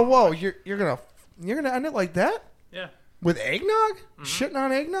 Whoa! You're gonna end it like that Yeah, with eggnog? Shitting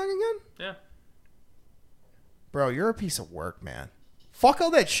on eggnog again, yeah. bro? You're a piece of work, man. Fuck all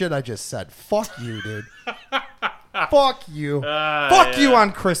that shit I just said. Fuck you, dude. Fuck you. Fuck you yeah.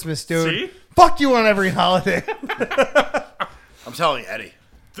 on Christmas, dude. See? Fuck you on every holiday. I'm telling you, Eddie.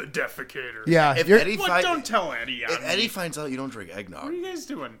 The defecator. Yeah, If you're- Eddie, What? Don't tell Eddie. if Eddie finds out you don't drink eggnog, What are you guys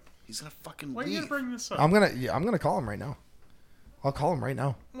doing? he's gonna fucking Why are you leave. gonna bring this up? I'm gonna call him right now. I'll call him right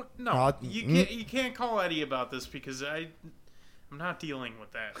now. What? No, Uh, you can't call Eddie about this because I'm not dealing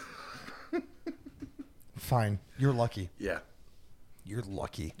with that. Fine. You're lucky. Yeah, You're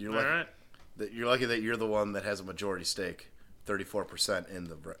lucky. you're All lucky. right. You're lucky that you're the one that has a majority stake, 34% in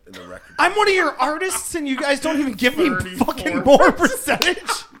the record. I'm one of your artists, and you guys don't even give me 34%. fucking more percentage.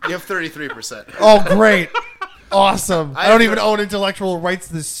 You have 33%. Oh, great. Awesome. I don't have even to- own intellectual rights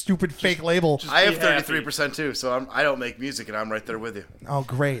to this stupid fake label. I have be happy. 33% too, so I don't make music, and I'm right there with you. Oh,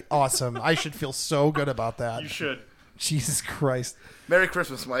 great. Awesome. I should feel so good about that. You should. Jesus Christ. Merry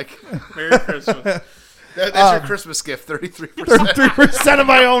Christmas, Mike. Merry Christmas. That's your Christmas gift, 33%. 33% of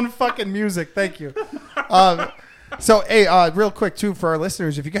my own fucking music. Thank you. So, hey, real quick, too, for our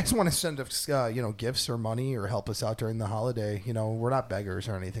listeners, if you guys want to send us, gifts or money or help us out during the holiday, we're not beggars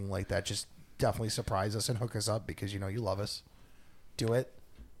or anything like that. Just definitely surprise us and hook us up because, you love us. Do it.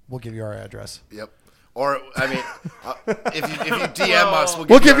 We'll give you our address. Yep. Or, I mean, if you DM us,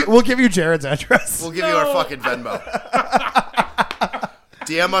 We'll give you Jared's address. we'll give you our fucking Venmo.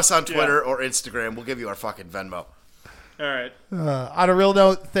 DM us on Twitter or Instagram. We'll give you our fucking Venmo. All right. On a real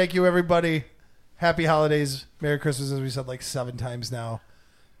note, thank you, everybody. Happy holidays. Merry Christmas, as we said like 7 times now.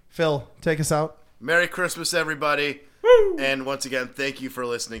 Phil, take us out. Merry Christmas, everybody. And once again, thank you for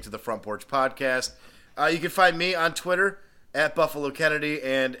listening to the Front Porch Podcast. You can find me on Twitter at Buffalo Kennedy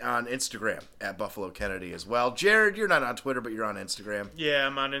and on Instagram at Buffalo Kennedy as well. Jared, you're not on Twitter, but you're on Instagram. Yeah,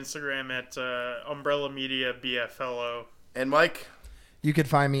 I'm on Instagram at Umbrella Media BFLO. And Mike? You can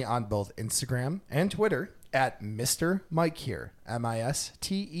find me on both Instagram and Twitter at Mr. Mike here,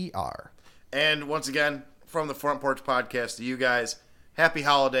 Mister. And once again, from the Front Porch Podcast to you guys, happy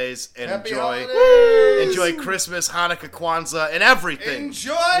holidays and Happy enjoy holidays! Enjoy Christmas, Hanukkah, Kwanzaa, and everything.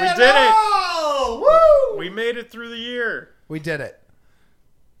 Enjoy We it did it! all! Woo! We made it through the year. We did it.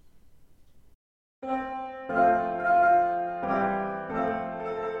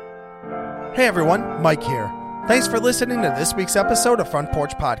 Hey everyone, Mike here. Thanks for listening to this week's episode of Front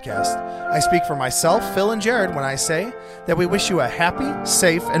Porch Podcast. I speak for myself, Phil, and Jared when I say that we wish you a happy,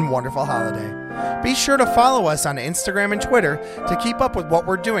 safe, and wonderful holiday. Be sure to follow us on Instagram and Twitter to keep up with what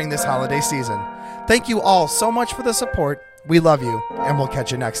we're doing this holiday season. Thank you all so much for the support. We love you, and we'll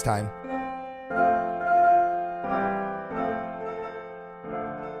catch you next time.